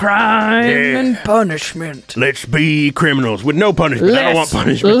little crime and punishment. Let's be criminals with no punishment. I don't want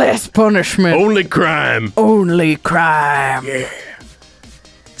punishment. Less punishment. Only crime. Only crime. Yeah.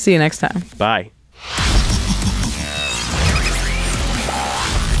 See you next time. Bye.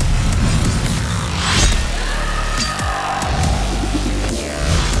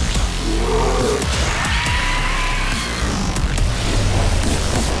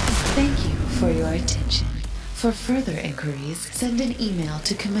 Thank you for your attention. For further inquiries, send an email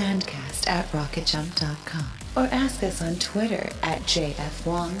to commandcast@rocketjump.com or ask us on Twitter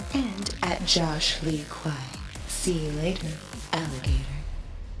 @JFWong and @JoshLeeQuai. See you later, alligator.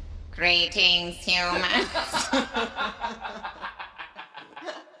 Greetings, humans.